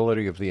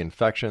possibility of the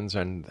infections,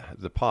 and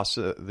the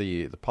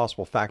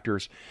possible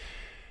factors.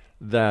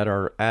 that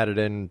are added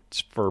in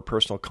for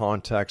personal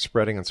contact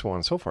spreading and so on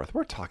and so forth.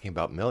 We're talking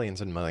about millions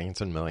and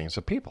millions and millions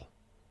of people.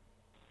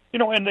 You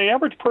know, and the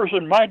average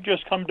person might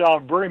just come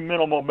down very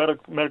minimal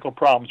medical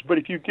problems. But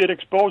if you get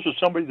exposed to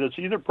somebody that's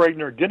either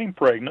pregnant or getting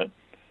pregnant,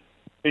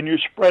 and you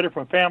spread it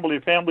from family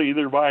to family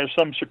either via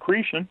some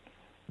secretion,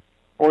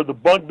 or the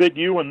bug bit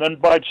you and then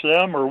bites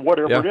them, or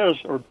whatever it is,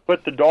 or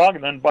bit the dog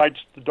and then bites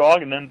the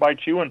dog and then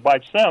bites you and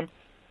bites them,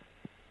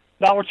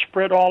 now it's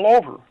spread all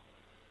over.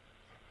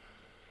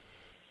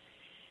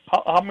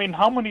 I mean,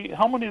 how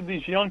many of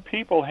these young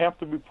people have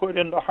to be put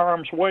into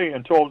harm's way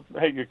and told,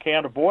 hey, you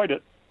can't avoid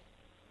it?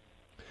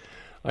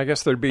 I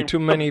guess there'd be too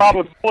many... The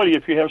probability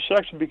if you have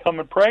sex of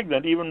becoming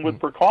pregnant, even with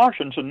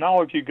precautions, and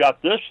now if you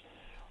got this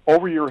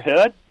over your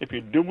head, if you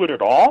do it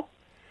at all?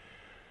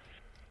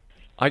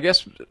 I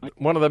guess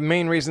one of the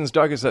main reasons,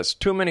 Doug, is that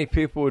too many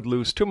people would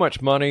lose too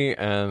much money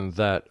and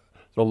that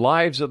the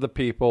lives of the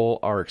people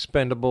are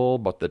expendable,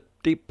 but the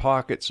deep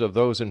pockets of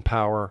those in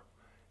power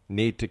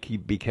need to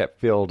be kept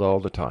filled all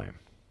the time.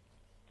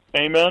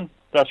 Amen.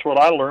 That's what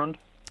I learned.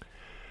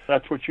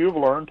 That's what you've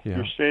learned. Yeah.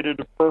 You stated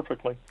it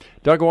perfectly.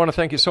 Doug, I want to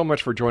thank you so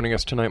much for joining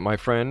us tonight, my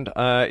friend.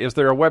 Is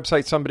there a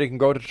website somebody can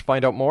go to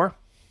find out more?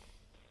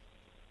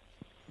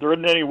 There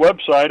isn't any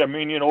website. I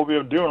mean, you know,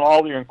 we've been doing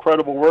all the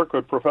incredible work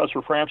with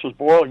Professor Francis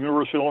Boyle,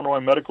 University of Illinois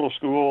Medical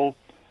School,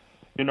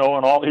 you know,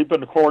 and all. He's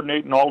been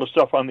coordinating all the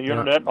stuff on the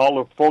internet, and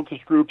all the focus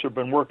groups have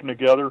been working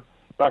together.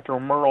 Dr.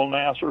 Merle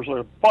Nasser's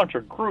a bunch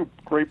of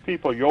great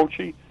people,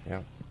 Yochi.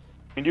 Yeah.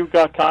 And you've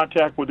got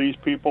contact with these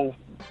people.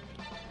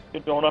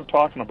 You know what I'm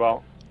talking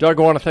about. Doug,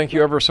 I want to thank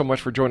you ever so much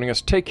for joining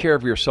us. Take care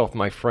of yourself,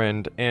 my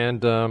friend,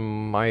 and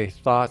my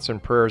thoughts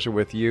and prayers are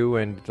with you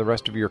and the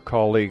rest of your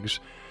colleagues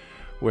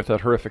with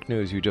that horrific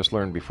news you just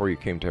learned before you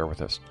came to air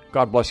with us.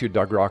 God bless you,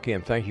 Doug Rokke,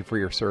 and thank you for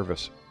your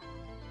service.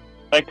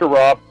 Thank you,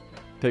 Rob.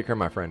 Take care,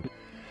 my friend.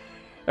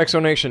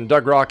 Exonation,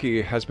 Doug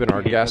Rokke has been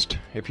our guest.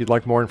 If you'd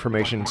like more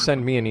information,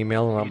 send me an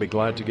email and I'll be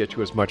glad to get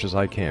you as much as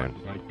I can.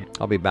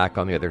 I'll be back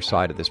on the other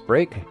side of this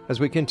break as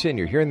we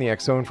continue here in the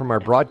X Zone from our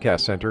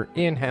broadcast center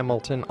in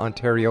Hamilton,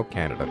 Ontario,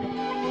 Canada.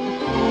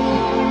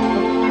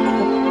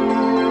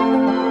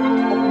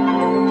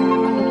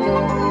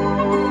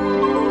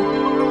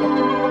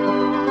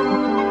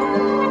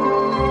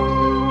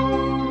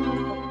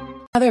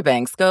 Other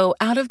banks go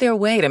out of their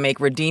way to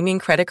make redeeming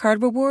credit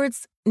card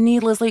rewards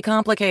needlessly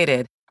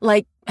complicated.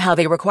 Like how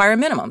they require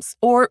minimums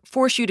or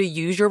force you to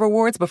use your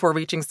rewards before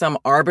reaching some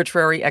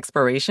arbitrary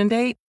expiration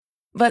date.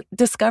 But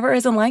Discover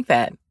isn't like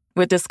that.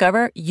 With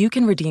Discover, you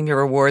can redeem your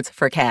rewards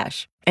for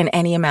cash in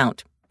any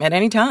amount, at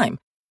any time.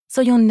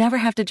 So you'll never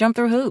have to jump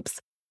through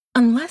hoops.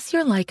 Unless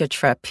you're like a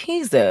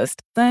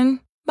trapezist, then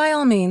by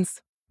all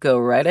means, go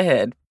right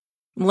ahead.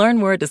 Learn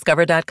more at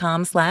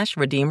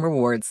discover.com/redeem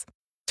rewards.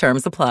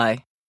 Terms apply.